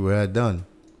wish you had done?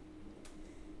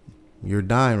 You're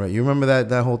dying, right? You remember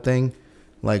that whole thing?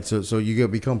 Like, so you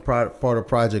become part of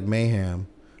Project Mayhem.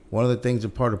 One of the things a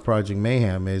part of Project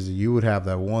Mayhem is you would have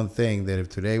that one thing that if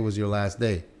today was your last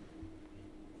day,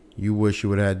 you wish you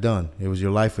would have done. It was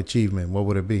your life achievement. What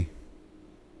would it be?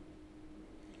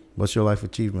 What's your life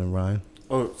achievement, Ryan?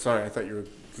 Oh, sorry. I thought you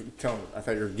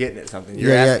were getting at something.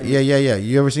 Yeah.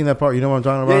 You ever seen that part? You know what I'm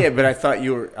talking about? Yeah, but I thought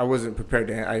I wasn't prepared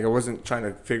to. I wasn't trying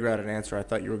to figure out an answer. I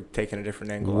thought you were taking a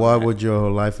different angle. What would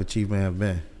your life achievement have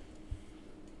been?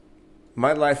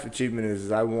 My life achievement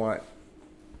is I want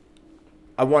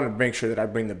to make sure that I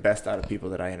bring the best out of people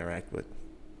that I interact with.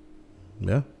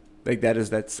 Yeah. Like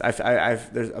there's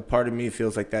a part of me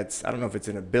feels like that's, I don't know if it's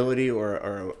an ability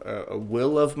or a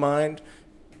will of mine,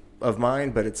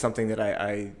 but it's something that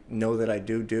I know that I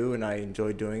do, and I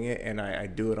enjoy doing it, and I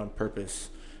do it on purpose,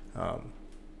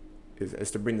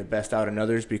 is to bring the best out in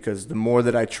others, because the more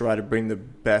that I try to bring the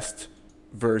best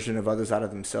version of others out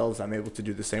of themselves, I'm able to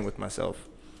do the same with myself.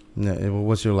 Yeah, well,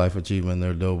 what's your life achievement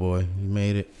there, Doughboy? You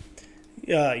made it.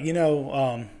 Yeah,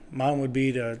 mine would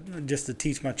be to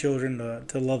teach my children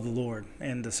to love the Lord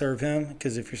and to serve Him,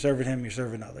 because if you're serving Him, you're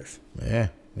serving others. Yeah.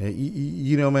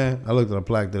 You know, man, I looked at a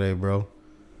plaque today, bro,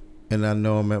 and I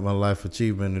know I'm at my life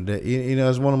achievement today. You know,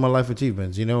 it's one of my life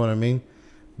achievements. You know what I mean?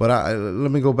 But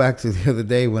let me go back to the other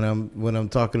day when I'm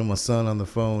talking to my son on the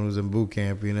phone who's in boot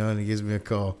camp, you know, and he gives me a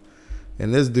call,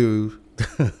 and this dude,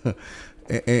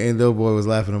 and Doughboy was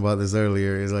laughing about this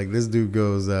earlier. Is like this dude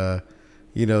goes.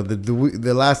 You know,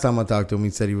 the last time I talked to him, he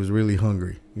said he was really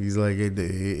hungry. He's like,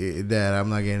 hey, Dad, I'm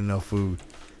not getting enough food.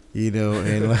 You know,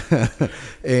 and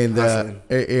and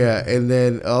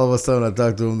then all of a sudden I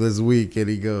talked to him this week, and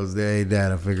he goes, "Hey,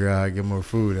 Dad, I figure out how to get more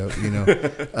food. You know,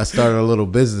 I started a little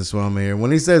business while I'm here." When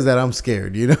he says that, I'm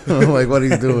scared. You know, like what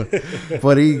he's doing.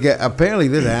 But apparently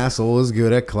this asshole is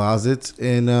good at closets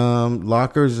and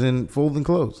lockers and folding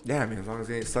clothes. Yeah, I mean, as long as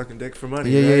he ain't sucking dick for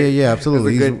money. Yeah,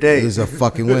 absolutely. It's a good day. He's a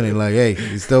fucking winning. Like, hey,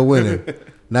 he's still winning.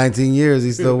 19 years,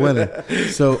 he's still winning.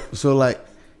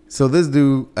 So this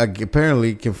dude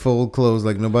apparently can fold clothes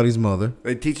like nobody's mother.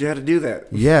 They teach you how to do that.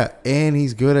 Yeah, and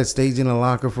he's good at staging a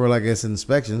locker for, like, I guess,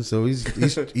 inspection. So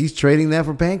he's trading that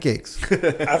for pancakes.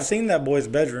 I've seen that boy's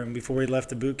bedroom before he left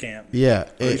the boot camp. Yeah.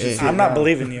 I'm not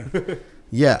believing you.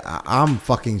 Yeah, I'm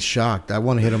fucking shocked. I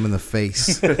want to hit him in the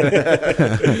face.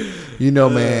 You know,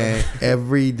 man,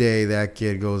 every day that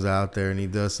kid goes out there and he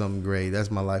does something great.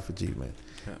 That's my life achievement.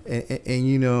 And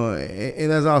you know,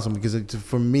 and that's awesome, because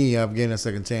for me, I'm getting a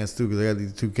second chance too, because I got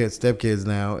these two stepkids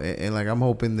now, and like I'm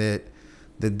hoping that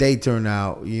they turn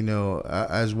out, you know,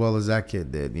 as well as that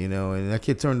kid did, you know, and that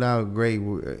kid turned out great,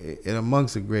 and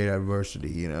amongst a great adversity,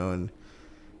 you know,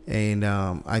 and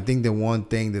I think the one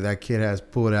thing that kid has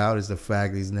put out is the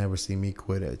fact that he's never seen me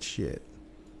quit at shit,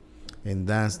 and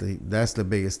that's the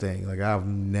biggest thing. Like, I've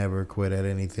never quit at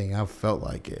anything. I've felt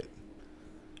like it.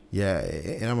 Yeah,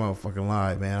 and I'm not fucking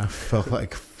lie, man. I felt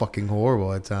like fucking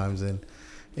horrible at times, and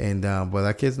but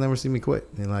that kid's never seen me quit.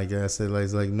 And like I said, like,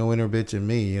 it's like no inner bitch in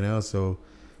me, you know. So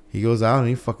he goes out and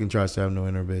he fucking tries to have no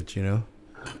inner bitch, you know.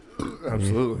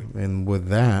 Absolutely. And with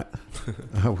that,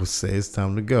 I would say it's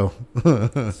time to go.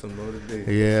 Some motivation.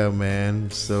 Yeah,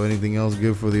 man. So anything else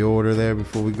good for the order there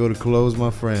before we go to close, my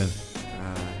friend?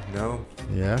 No.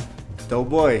 Yeah.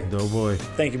 Doughboy.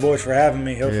 Thank you, boys, for having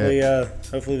me.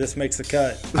 Hopefully this makes the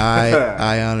cut.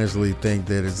 I honestly think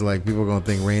that it's like people are gonna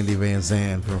think Randy Van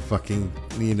Zandt from fucking,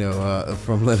 you know,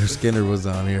 from Leonard Skinner was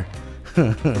on here.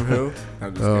 From who?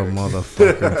 Oh,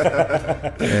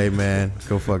 motherfucker. Hey, man,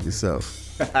 go fuck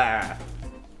yourself.